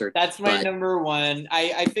bastard. That's my number one.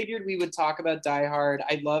 I figured we would talk about Die Hard.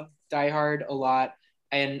 I love Die Hard a lot.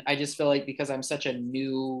 And I just feel like because I'm such a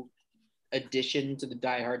new addition to the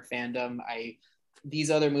Die Hard fandom,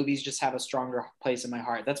 these other movies just have a stronger place in my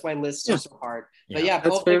heart. That's why lists are so hard. But yeah,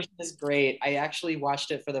 Pulp Fiction is great. I actually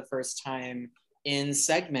watched it for the first time in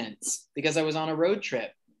segments because I was on a road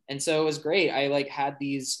trip. And so it was great. I like had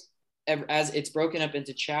these, as it's broken up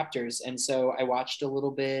into chapters. And so I watched a little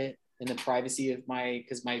bit in the privacy of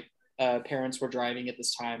because my parents were driving at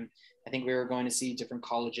this time. I think we were going to see different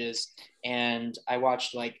colleges. And I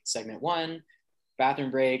watched like segment 1, bathroom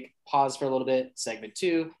break, pause for a little bit, segment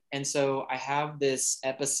 2. And so I have this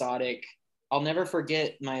episodic, I'll never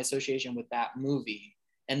forget my association with that movie.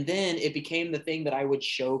 And then it became the thing that I would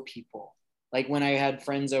show people. Like when I had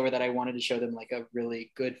friends over that I wanted to show them like a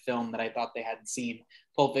really good film that I thought they hadn't seen,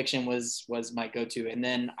 Pulp Fiction was my go-to. And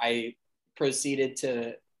then I proceeded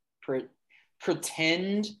to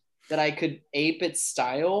pretend that I could ape its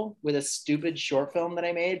style with a stupid short film that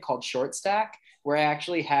I made called Short Stack, where I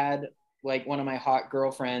actually had like one of my hot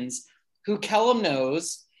girlfriends who Kellum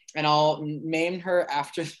knows, and I'll name her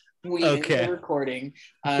after we ended the recording.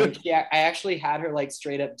 I actually had her like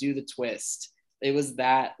straight up do the twist. It was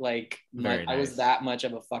that like I was that much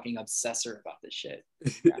of a fucking obsessor about this shit.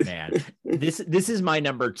 Yeah. Man, this is my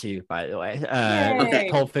number 2, by the way.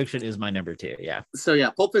 Pulp Fiction is my number 2. Yeah. So yeah,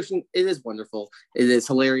 Pulp Fiction, it is wonderful. It is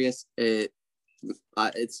hilarious. It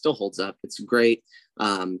still holds up. It's great. We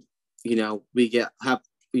have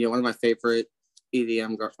one of my favorite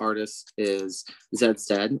EDM artists is Zed's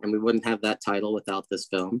Dead, and we wouldn't have that title without this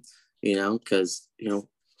film. Because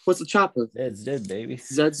what's the chopper? Zed's dead, baby.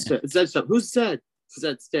 Zed's dead. Who's Zed?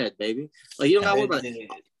 Zed's dead, baby. Like, you don't got to worry about it.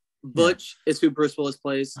 Butch is who Bruce Willis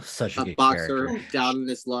plays. Such a good boxer character. Down in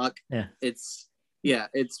his luck. Yeah. It's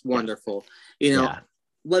wonderful.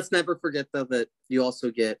 Let's never forget though that you also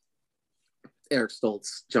get Eric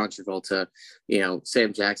Stoltz, John Travolta,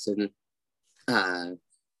 Sam Jackson,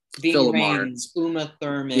 Dean Raines, Uma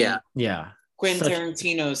Thurman. Yeah. Quentin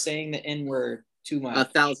Tarantino saying the N-word too much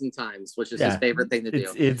 1,000 times, which is his favorite thing to do.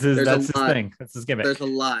 That's his thing. That's his gimmick. There's a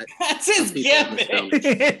lot. That's his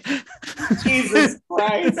gimmick. Jesus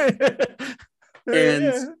Christ. And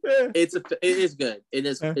it is good. It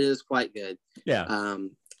is quite good. Yeah.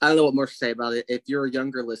 I don't know what more to say about it. If you're a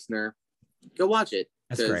younger listener, go watch it.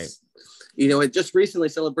 That's great. It just recently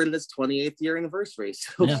celebrated its 28th year anniversary,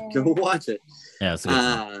 so go watch it. Yeah. It's a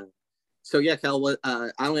good so yeah, Kel, I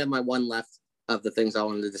only have my one left of the things I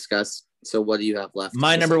wanted to discuss. So what do you have left?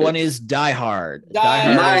 My number 1 is Die Hard.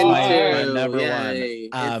 Die Hard. Mine too. number yay.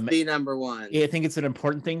 one. It's the number one. I think it's an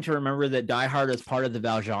important thing to remember that Die Hard is part of the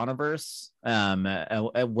Valjeaniverse.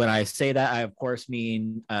 When I say that, I of course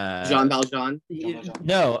mean Jean Valjean.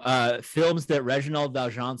 No, films that Reginald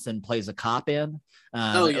Valjeanson plays a cop in.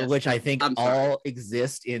 Yes. Which I think all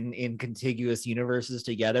exist in contiguous universes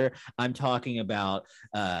together. I'm talking about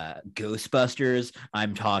Ghostbusters.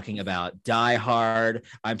 I'm talking about Die Hard.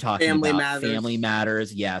 I'm talking about Family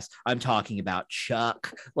Matters. Yes, I'm talking about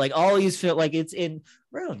Chuck. Like all these feel like it's in.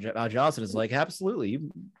 Johnson is like, absolutely,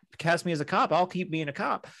 you cast me as a cop, I'll keep being a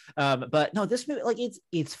cop. But no, this movie, like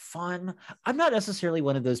it's fun. I'm not necessarily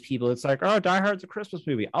one of those people. It's like, oh, Die Hard's a Christmas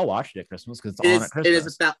movie. I'll watch it at Christmas because it's on at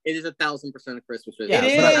Christmas. It is 1,000% a Christmas movie. Yeah,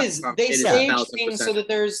 it is. They stage things so that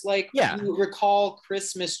there's like you recall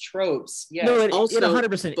Christmas tropes. Yeah, no, it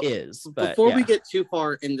 100% is. But before we get too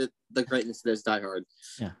far into the greatness of this Die Hard,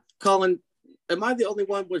 Collin, am I the only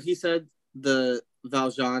one when he said the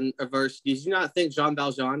Valjean verse? Did you not think Jean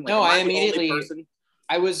Valjean? Like, no, I immediately.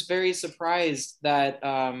 I was very surprised that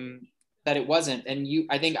that it wasn't, and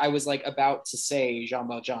I think I was like about to say Jean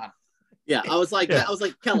Valjean. Yeah, I was like,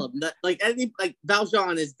 Kellum,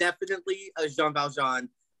 Valjean is definitely a Jean Valjean.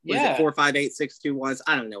 What is it, 4, 5, 8, 6, 2, 1?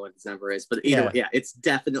 I don't know what this number is, but either way, it's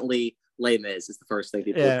definitely Les Mis is the first thing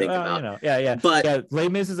people think about. But Les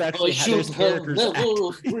Mis is actually there's characters.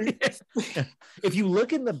 If you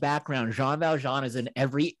look in the background, Jean Valjean is in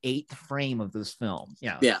every 8th frame of this film.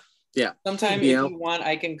 Yeah. Sometime if you want,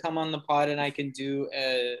 I can come on the pod and I can do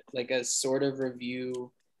a sort of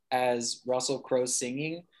review as Russell Crowe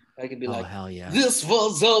singing. I could be like, hell yeah. This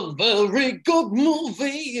was a very good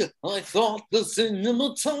movie. I thought the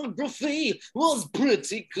cinematography was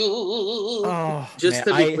pretty good.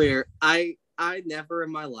 To be clear, I never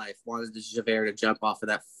in my life wanted Javert to jump off of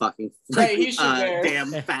that fucking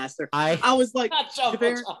damn faster. I was like,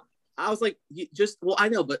 Javert, I was like, I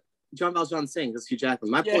know, but Jean Valjean sings. That's Hugh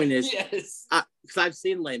Jackman. My point is, because I've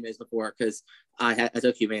seen Les Mis before, because I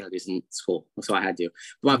took humanities in school, so I had to.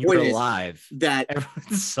 But my point is that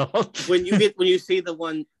when you see the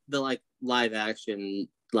like live action,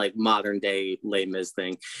 like modern day Les Mis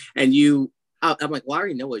thing, and I'm like, well, I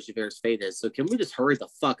already know what Javert's fate is, so can we just hurry the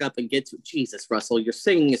fuck up and get to Jesus, Russell? Your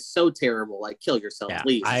singing is so terrible. Like, kill yourself,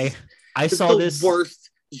 please. I saw this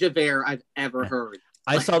worst Javert I've ever heard.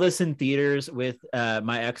 I saw this in theaters with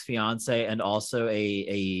my ex-fiance and also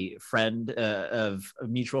a friend a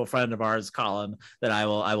mutual friend of ours, Collin, that I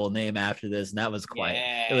will name after this, and that was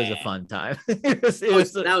it was a fun time. That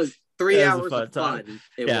was 3 hours of fun.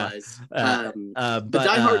 It was. But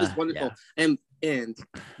Die Hard is wonderful, and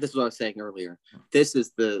this is what I was saying earlier. This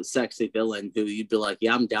is the sexy villain who you'd be like,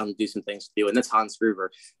 yeah, I'm down to do some things to do, and that's Hans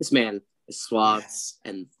Gruber. This man is suave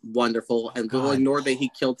and wonderful, and we'll ignore that he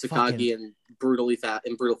killed Takagi in brutal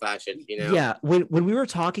fashion. Yeah, when we were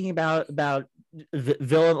talking about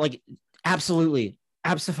villain, like absolutely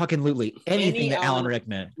anything that Alan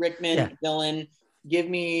Rickman villain. Give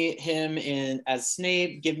me him as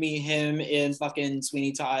Snape. Give me him in fucking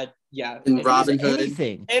Sweeney Todd. Yeah, in Robin Hood.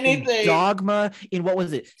 Anything. In Dogma. In what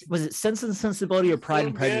was it? Was it Sense and Sensibility or Pride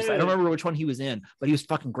and Prejudice? I don't remember which one he was in, but he was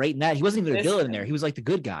fucking great in that. He wasn't even a villain in there. He was like the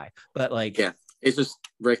good guy. But like, it's just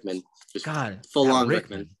Rickman. Full on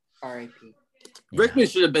Rickman. R.I.P. Rickman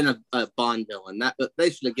should have been a Bond villain.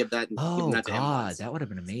 They should have given that. That would have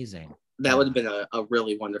been amazing. That would have been a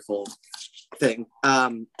really wonderful thing.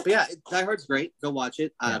 But yeah, Die Hard's great. Go watch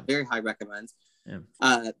it. Very high recommends.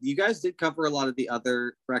 Yeah. You guys did cover a lot of the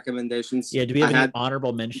other recommendations. Yeah, do we have any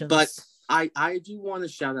honorable mentions? But I do want to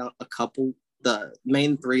shout out a couple. The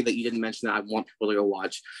main 3 that you didn't mention that I want people to go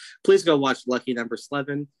watch. Please go watch Lucky Number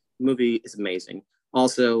 11. The movie is amazing.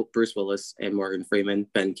 Also, Bruce Willis and Morgan Freeman,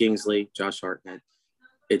 Ben Kingsley, Josh Hartnett.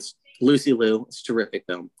 It's Lucy Liu. It's a terrific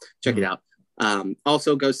film. Check it out.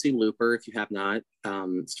 Also, go see Looper if you have not.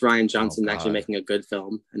 It's Ryan Johnson actually making a good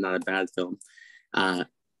film and not a bad film.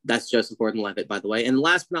 That's Joseph Gordon-Levitt, by the way. And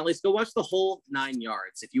last but not least, go watch The Whole 9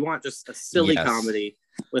 Yards. If you want just a silly comedy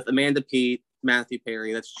with Amanda Peet, Matthew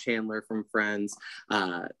Perry, that's Chandler from Friends,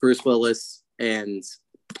 Bruce Willis, and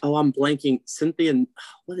I'm blanking. Cynthia,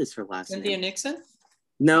 what is her last name? Cynthia Nixon?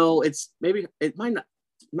 No, it might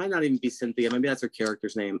not even be Cynthia. Maybe that's her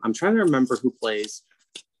character's name. I'm trying to remember who plays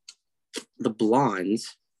the blonde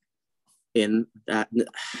in that.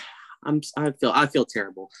 I feel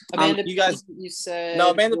terrible. Amanda, you guys, you said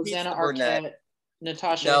Amanda Rosanna Arquette,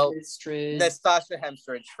 Natasha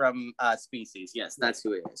Hemstridge from Species. Yes, that's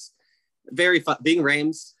who it is. Very fun. Being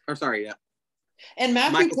Rames, and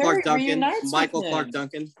Matthew Michael Perry Clark Duncan. Michael Clark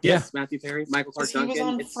Duncan. Yes, Matthew Perry. Michael Clark Duncan. He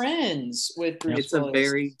was on Friends with Bruce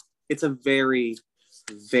Willis. It's a very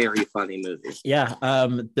very funny movie. Yeah,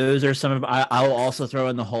 those are some of. I'll also throw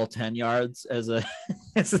in the whole 10 yards as a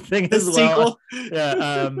as a thing The as well. sequel.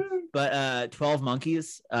 Yeah, but 12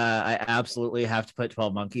 Monkeys. I absolutely have to put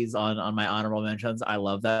 12 Monkeys on my honorable mentions. I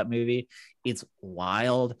love that movie. It's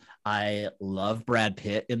wild. I love Brad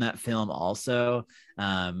Pitt in that film. Also,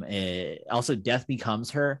 also Death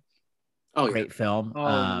Becomes Her. Oh, Great film.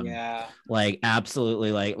 Oh yeah. Like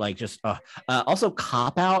absolutely, like just also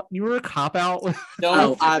Cop Out. You were a Cop Out.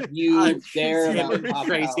 Don't you dare him about and Cop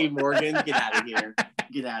Tracy Out. Morgan. Get out of here.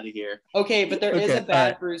 Get out of here. Okay, but there is Okay, a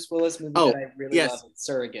bad Bruce Willis movie Oh, that I really yes. love.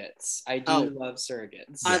 Surrogates. I do Oh. love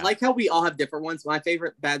Surrogates. I Yeah. like how we all have different ones. My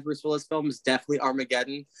favorite bad Bruce Willis film is definitely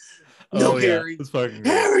Armageddon. Oh, No, yeah. Harry. It's fucking good.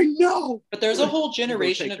 Harry, no. But there's a whole People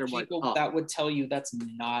generation take of their people money. that would tell you that's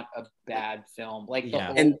not a bad film. Like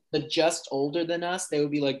Yeah. the just older than us, they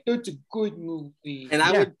would be like, "That's a good movie." And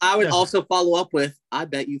I would also follow up with, I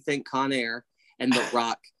bet you think Con Air and The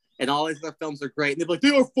Rock and all these other films are great. And they'd be like,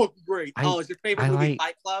 they are fucking great. Is your favorite movie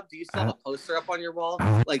Fight Club? Do you still have a poster up on your wall?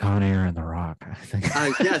 I like Con Air and The Rock. I think.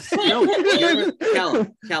 Yes. No,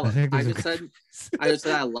 Callum. I just said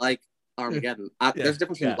I like Armageddon. There's a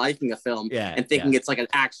difference between liking a film and thinking it's like an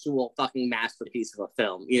actual fucking masterpiece of a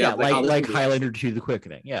film. You know, like Highlander 2: The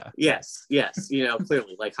Quickening. Yeah. Yes. You know,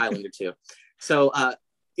 clearly like Highlander 2. So, I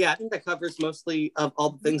think that covers mostly of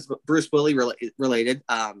all the things Bruce Willis related.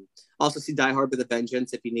 Also see Die Hard with a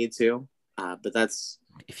Vengeance if you need to. But that's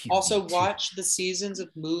also watch the seasons of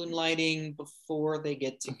Moonlighting before they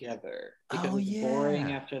get together, because it's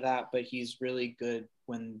boring after that, but he's really good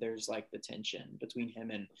when there's like the tension between him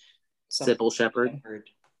and Sybil Shepherd.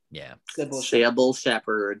 Yeah. Sybil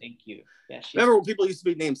Shepherd. Thank you. Yeah. Remember when people used to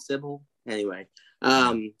be named Sybil? Anyway.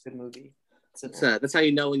 Good movie. That's how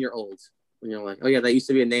you know when you're old. When you're like, oh yeah, that used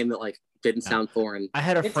to be a name that like didn't sound foreign. I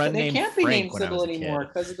had a friend named Frank. They can't be named Sybil anymore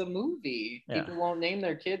because of the movie. Yeah. People won't name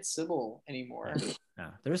their kids Sybil anymore. Yeah.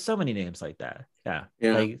 There's so many names like that. Yeah.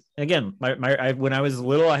 Like again, when I was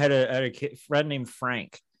little, I had a friend named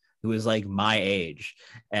Frank who was like my age,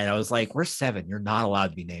 and I was like, "We're 7. You're not allowed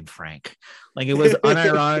to be named Frank." Like it was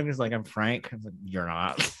unironic. It's like I'm Frank. I was like, "You're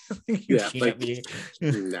not. You can't be."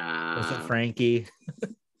 Nah. Was it Frankie?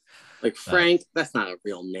 Like Frank, that's not a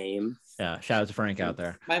real name. Yeah, shout out to Frank out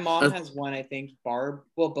there. My mom has one, I think,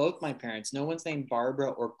 both my parents. No one's named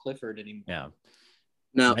Barbara or Clifford anymore. Yeah.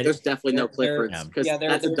 No, there's definitely no Cliffords. Because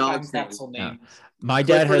that's a dog's name. Yeah. My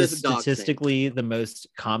dad has statistically the most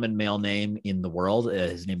common male name in the world.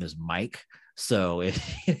 His name is Mike. So it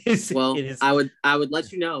is. Well, I would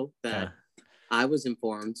let you know that I was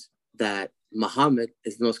informed that Muhammad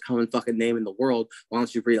is the most common fucking name in the world. Why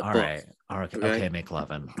don't you read a book? All right. Okay,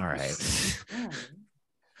 McLovin. All right.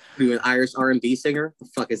 Are you an Irish R&B singer? The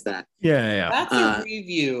fuck is that? Yeah. That's a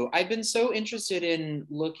review. I've been so interested in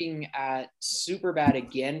looking at Superbad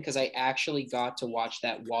again because I actually got to watch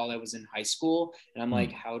that while I was in high school. And I'm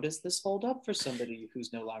like, how does this hold up for somebody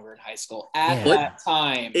who's no longer in high school at that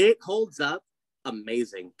time? It holds up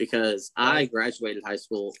amazing because I graduated high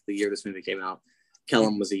school the year this movie came out.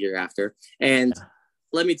 Kellum was a year after. And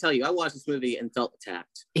let me tell you, I watched this movie and felt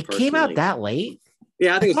attacked. It came out that late?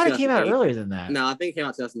 Yeah, I think it came out earlier than that. No, I think it came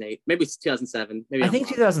out 2008. Maybe it's 2007. Maybe I think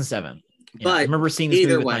 2007. Yeah, but I remember seeing this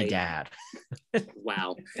movie with my dad.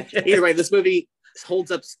 Wow. Either way, this movie holds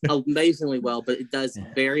up amazingly well, but it does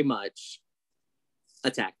very much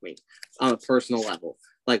attack me on a personal level.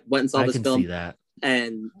 Like, went and saw this film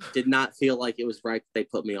and did not feel like it was right that they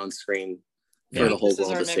put me on screen for the whole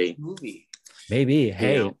world to see. Movie. Maybe.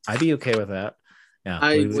 Hey, I'd be okay with that. Yeah,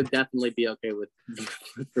 I would definitely be okay with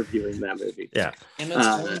reviewing that movie. Yeah. Emma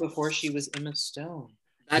Stone before she was Emma Stone.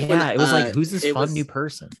 It was like, who's this fun new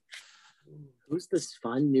person? Who's this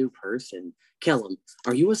fun new person? Kellum,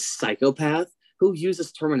 are you a psychopath? Who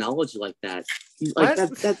uses terminology like that? Like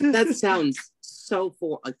that sounds so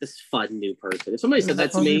like this fun new person. If somebody said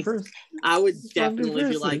that to me, I would definitely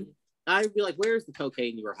be like, where's the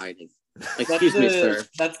cocaine you were hiding? Like, excuse me, sir.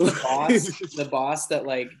 That's the boss. The boss that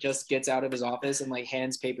like just gets out of his office and like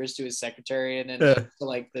hands papers to his secretary, and then to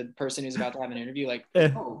like the person who's about to have an interview, like,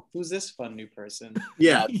 oh, who's this fun new person?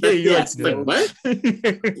 Yeah, like, what?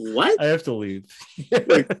 What? I have to leave.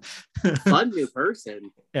 Like, fun new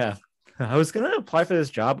person. Yeah. I was gonna apply for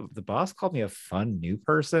this job. The boss called me a fun new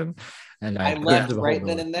person, and I left right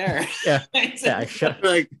then and there. Yeah, I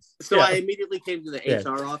immediately came to the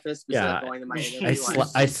HR office. Going to my interview.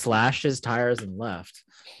 I slashed his tires and left.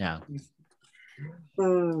 Yeah.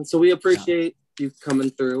 So we appreciate you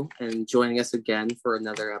coming through and joining us again for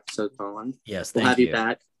another episode, Collin. Yes, we'll have you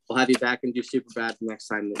back We'll have you back and do Superbad the next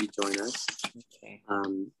time that you join us. Okay.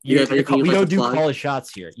 We don't do call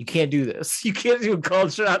shots here. You can't do this. You can't do a call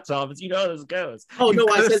shot, Thomas. You know how this goes. Oh, no,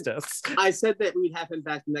 I said that we'd have him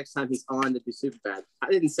back the next time he's on to do Superbad. I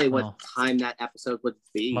didn't say what time that episode would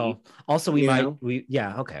be. Well, also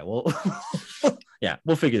okay. Well, yeah,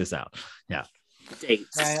 we'll figure this out. Yeah.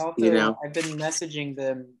 Dates. I've been messaging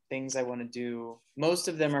them things I want to do. Most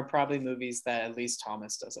of them are probably movies that at least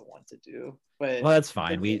Thomas doesn't want to do. But that's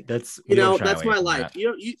fine. That's my life.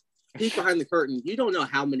 You peek behind the curtain. You don't know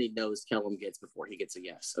how many no's Kellum gets before he gets a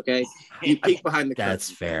yes. Okay, you peek behind the curtain.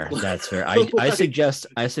 That's fair. That's fair. I suggest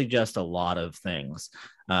a lot of things.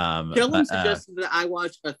 Kellum suggested that I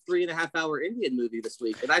watch a 3.5-hour Indian movie this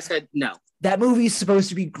week, and I said no. That movie's supposed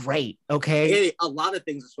to be great. Okay, a lot of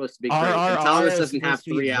things are supposed to be great. Thomas doesn't have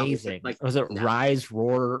 3 hours. Was it Rise,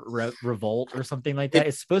 Roar, Revolt, or something like that?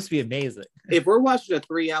 It's supposed to be amazing. If we're watching a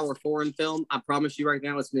 3-hour foreign film, I promise you right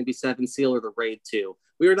now, it's going to be Seven Seal or The Raid 2.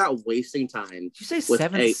 We are not wasting time. Did you say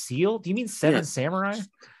Seven Seal? Do you mean Seven Samurai?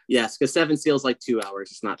 Yes, because Seven Seal's like 2 hours.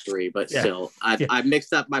 It's not 3, but still, I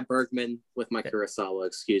mixed up my Bergman with my Kurosawa.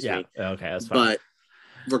 Excuse me. Okay, that's fine. But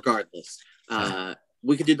regardless,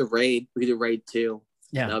 we could do The Raid. We could do Raid 2.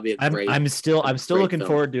 Yeah, that'll be a great. I'm still looking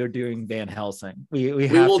forward to doing Van Helsing. We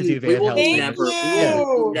have to do Van Helsing. We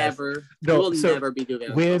will never be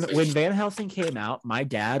doing Van Helsing. When Van Helsing came out, my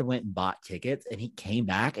dad went and bought tickets, and he came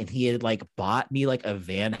back and he had bought me a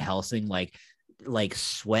Van Helsing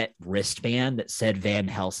sweat wristband that said Van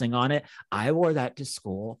Helsing on it. I wore that to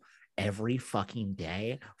school every fucking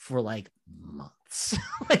day for months.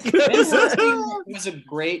 It was a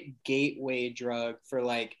great gateway drug for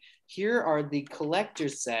here are the collector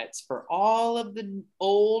sets for all of the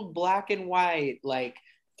old black and white,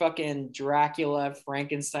 fucking Dracula,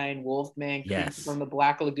 Frankenstein, Wolfman, Creatures from the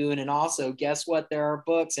Black Lagoon, and also guess what? There are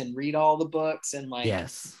books, and read all the books, and Van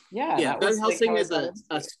Helsing is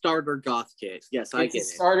a starter goth kit. Yes, I get it.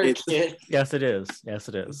 Starter kit. Yes, it is. Yes,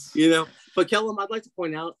 it is. But Kellum, I'd like to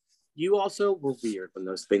point out, you also were weird when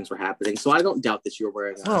those things were happening, so I don't doubt that you were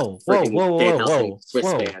wearing a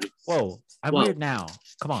wristband. Whoa! I'm weird now.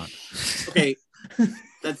 Come on. Okay,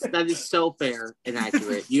 that is so fair and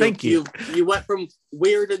accurate. Thank you. You went from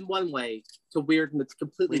weird in one way to weird in a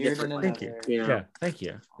completely different way. Thank you. Yeah, thank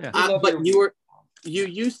you. Yeah. But you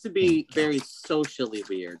used to be very socially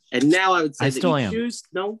weird, and now I would say I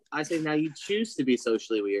say now you choose to be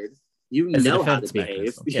socially weird. You know how to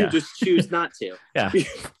behave. You just choose not to. Yeah.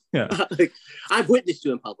 Yeah. I've witnessed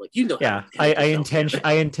you in public. You know. Yeah, I'm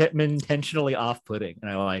intentionally off-putting,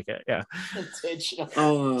 and I like it. Yeah.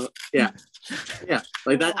 Intentional. Yeah.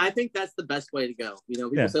 Like that. I think that's the best way to go.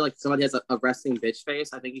 People say somebody has a resting bitch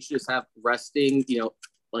face. I think you should just have resting.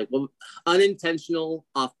 Unintentional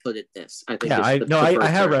off-puttedness. I think. I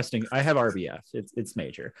have resting. I have RBF. It's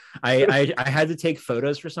major. I had to take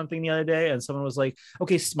photos for something the other day, and someone was like,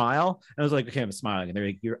 "Okay, smile." And I was like, "Okay, I'm smiling," and they're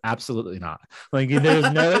like, "You're absolutely not.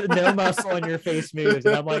 There's no muscle on your face moves."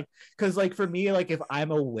 And I'm like, because for me, if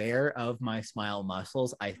I'm aware of my smile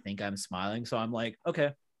muscles, I think I'm smiling. So I'm like,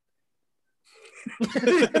 okay.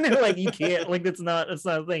 And they're like, you can't, it's not a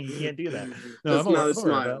thing. You can't do that. No, it's not a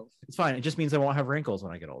smile. It's fine. It just means I won't have wrinkles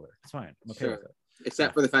when I get older. It's fine. I'm okay with it.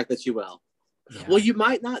 Except for the fact that you will. Yeah. Well, you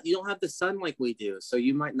might not. You don't have the sun like we do, so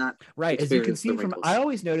you might not. Right. As you can see I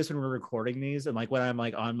always notice when we're recording these, and when I'm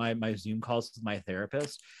on my Zoom calls with my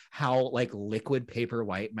therapist, how liquid paper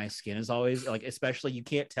white my skin is always. Especially you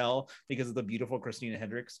can't tell because of the beautiful Christina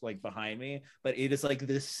Hendricks behind me, but it is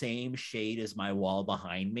the same shade as my wall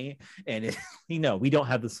behind me, and we don't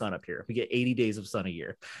have the sun up here. We get 80 days of sun a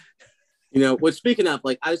year. Well, speaking of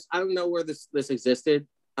I don't know where this existed.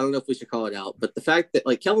 I don't know if we should call it out, but the fact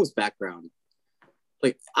that Kellum's background.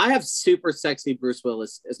 I have super sexy Bruce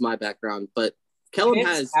Willis as my background, but Kellum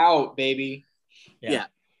has out, baby. Yeah.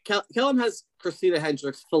 Kellum has Christina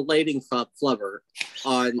Hendricks filleting Flubber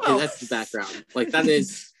on, and that's the background. That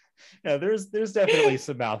is. Yeah, there's definitely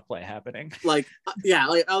some mouth play happening. I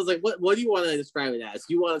was like, what do you want to describe it as?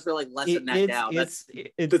 You want to lessen that down? That's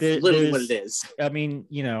literally what it is. I mean,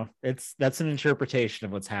 that's an interpretation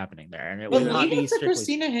of what's happening there, and it will not be for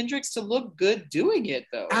Christina Hendricks to look good doing it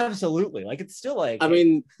though. Absolutely, it's still I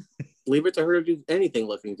mean, leave it to her to do anything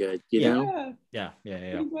looking good. You know? Yeah.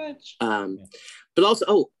 Pretty much. But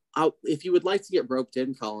also, if you would like to get roped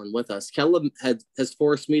in, Collin, with us, Kellum has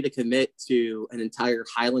forced me to commit to an entire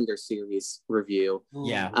Highlander series review.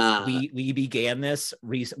 Yeah, we began this.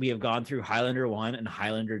 We have gone through Highlander 1 and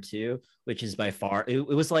Highlander 2, which is by far, it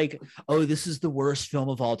was like, oh, this is the worst film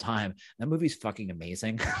of all time. That movie's fucking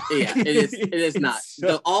amazing. Yeah, it is. It is not.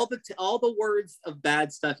 All the words of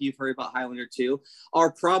bad stuff you've heard about Highlander 2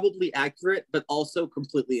 are probably accurate, but also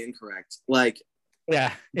completely incorrect. Like,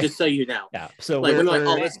 yeah, just so you know. Yeah. So like, we're like,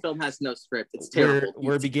 oh, this film has no script. It's terrible.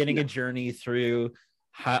 We're beginning a journey through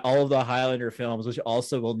all of the Highlander films, which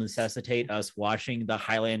also will necessitate us watching the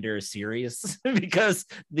Highlander series because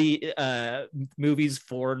the movies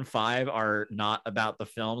 4 and 5 are not about the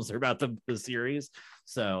films; they're about the series.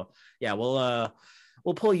 So yeah, we'll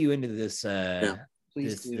pull you into this.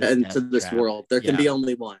 Please do. Into this trap. World. There can be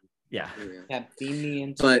only one. Yeah. Beam me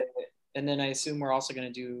into it. And then I assume we're also going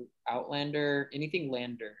to do Outlander, anything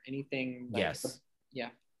Lander, anything. Like yes. Yeah.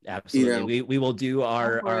 Absolutely. We will do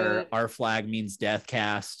our flag means death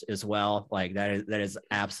cast as well. Like that is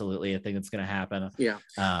absolutely a thing that's going to happen. Yeah.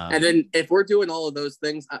 And then if we're doing all of those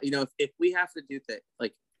things, if we have to do that,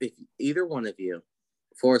 like if either one of you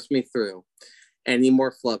force me through any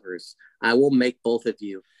more Flubbers, I will make both of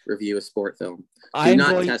you review a sport film. Do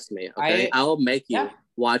not test me. Okay. I will make you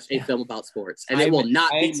watch a film about sports, and it will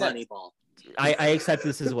not be Moneyball. I accept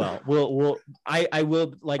this as well. I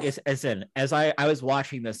will, like as I was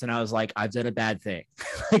watching this and I was like, I've done a bad thing.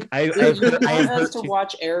 Like I want to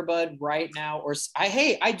watch Air Bud right now, or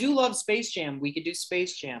I do love Space Jam. We could do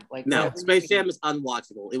Space Jam. Like no, Space Jam is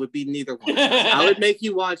unwatchable. It would be neither one. I would make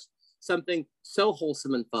you watch something so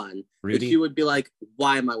wholesome and fun that you would be like,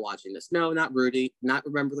 why am I watching this? No, not Rudy, not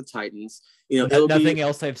Remember the Titans. Nothing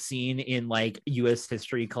else I've seen in like U.S.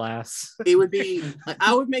 history class. It would be,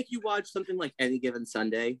 I would make you watch something like Any Given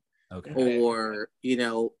Sunday. Okay. Or,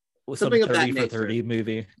 something of that nature. 30 for 30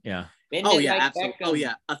 movie. Yeah. Oh yeah, absolutely. Oh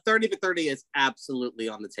yeah, a 30 for 30 is absolutely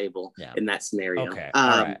on the table in that scenario. Okay.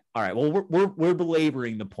 All right. Well, we're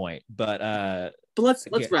belaboring the point, but let's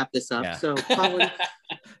wrap this up. Yeah. So, Collin,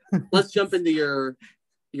 let's jump into your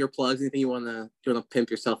plugs. Anything you wanna pimp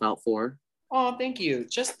yourself out for? Oh, thank you.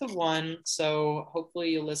 Just the one. So hopefully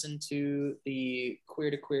you'll listen to the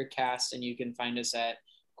Queer to Queer cast, and you can find us at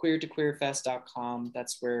queertoqueerfest.com.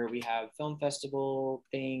 That's where we have film festival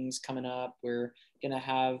things coming up. We're gonna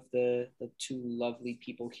have the two lovely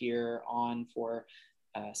people here on for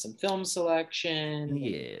some film selection,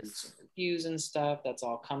 yes, reviews and stuff. That's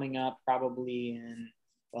all coming up probably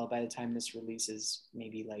by the time this releases,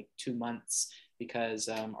 maybe like 2 months, because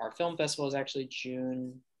our film festival is actually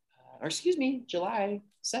July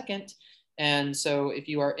 2nd. And so if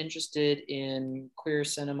you are interested in queer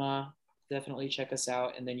cinema, definitely check us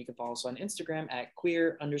out. And then you can follow us on Instagram at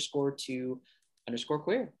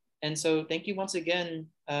queer_to_queer. And so thank you once again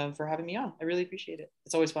for having me on. I really appreciate it.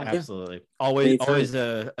 It's always fun. Absolutely. Always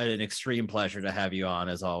an extreme pleasure to have you on,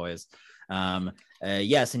 as always.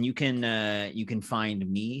 Yes, and you can find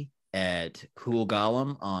me at Cool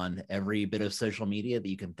Gollum on every bit of social media that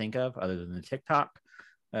you can think of, other than the TikTok.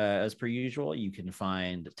 As per usual, you can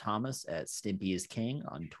find Thomas at Stimpy is King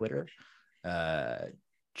on Twitter.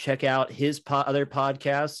 Check out his other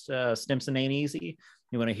podcast, Stimson Ain't Easy.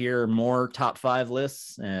 You want to hear more top 5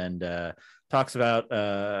 lists and talks about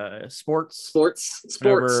sports.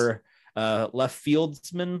 Whenever, left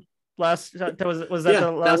fieldsman last was that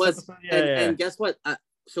the last episode? And guess what?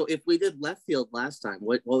 So if we did left field last time,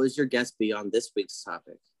 what was your guess be on this week's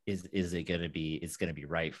topic? Is it gonna be? It's gonna be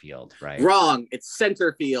right field, right? Wrong. It's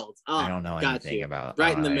center field. Oh, I don't know anything about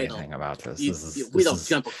right in the middle. About this. We don't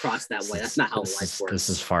jump across that way. That's not how life works. This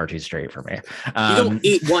is far too straight for me. You don't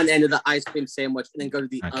eat one end of the ice cream sandwich and then go to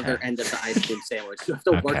the other end of the ice cream sandwich. You have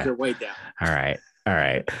to work your way down. All right.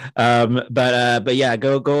 But yeah,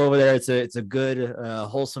 go over there. It's a good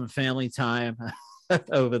wholesome family time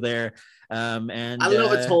over there. And I don't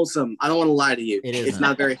know if it's wholesome. I don't want to lie to you. It's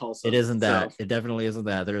not very wholesome. It isn't that. So. It definitely isn't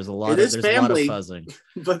that. There's a lot of fuzzing.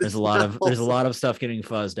 There's a lot of stuff getting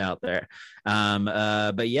fuzzed out there.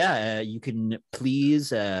 But yeah, you can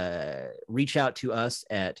please reach out to us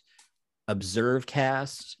at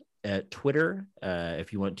ObserveCast at Twitter.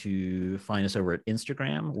 If you want to find us over at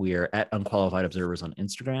Instagram, we are at Unqualified Observers on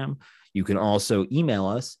Instagram. You can also email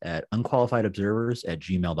us at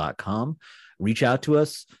unqualifiedobservers@gmail.com. Reach out to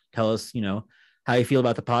us. Tell us, how you feel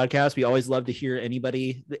about the podcast. We always love to hear any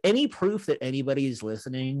proof that anybody is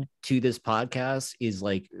listening to this podcast is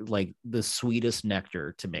like the sweetest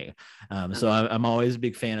nectar to me. So I'm always a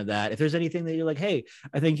big fan of that. If there's anything that you're like, hey,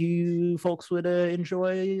 I think you folks would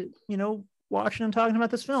enjoy, watching and talking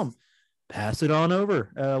about this film, pass it on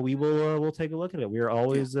over. We'll take a look at it. We are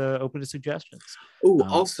always open to suggestions. Oh,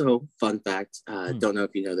 also, fun fact. Don't know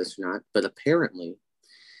if you know this or not, but apparently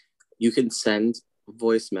you can send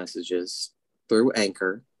voice messages through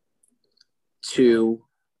Anchor to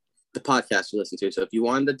the podcast you listen to. So if you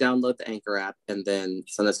wanted to download the Anchor app and then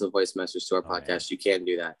send us a voice message to our podcast, you can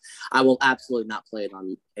do that. I will absolutely not play it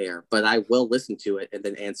on air, but I will listen to it and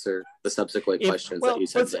then answer the subsequent questions that you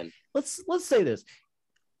send in. Let's say this.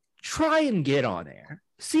 Try and get on air.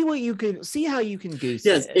 See how you can goose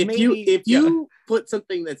yes, it. If you put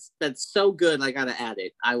something that's so good, I gotta add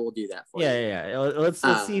it. I will do that for you. Yeah. Let's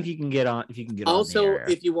see if you can get on. If you can get also, on the air.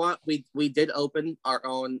 If you want, we did open our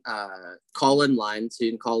own call-in line, so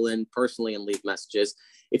you can call in personally and leave messages.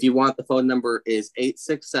 If you want, the phone number is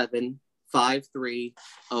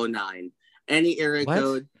 867-5309. Any area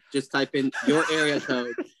code, just type in your area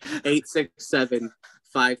code,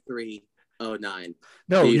 867-5309.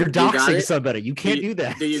 No, you're doxing somebody. You can't do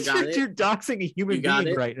that. Do you got it? You're doxing a human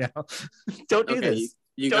being right now. Don't do this.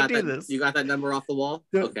 Don't do this. You got that number off the wall?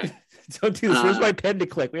 Okay. Don't do this. Where's my pen to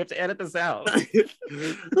click? We have to edit this out.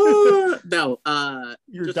 No.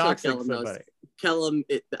 You're doxing somebody. Kellum,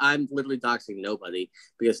 I'm literally doxing nobody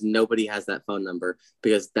because nobody has that phone number,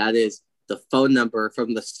 because that is the phone number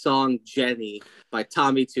from the song Jenny by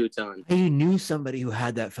Tommy Tuton. I knew somebody who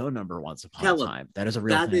had that phone number once upon a time. That is a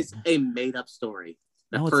real thing. That is a made-up story.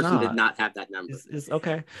 That person did not have that number. It's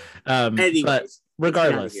okay. Anyways, but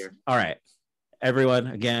regardless, all right, everyone,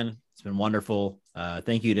 again, it's been wonderful.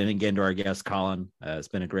 Thank you again to our guest, Collin. It's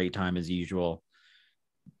been a great time as usual.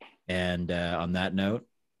 And on that note,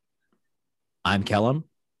 I'm Kellum.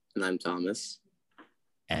 And I'm Thomas.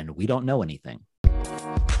 And we don't know anything.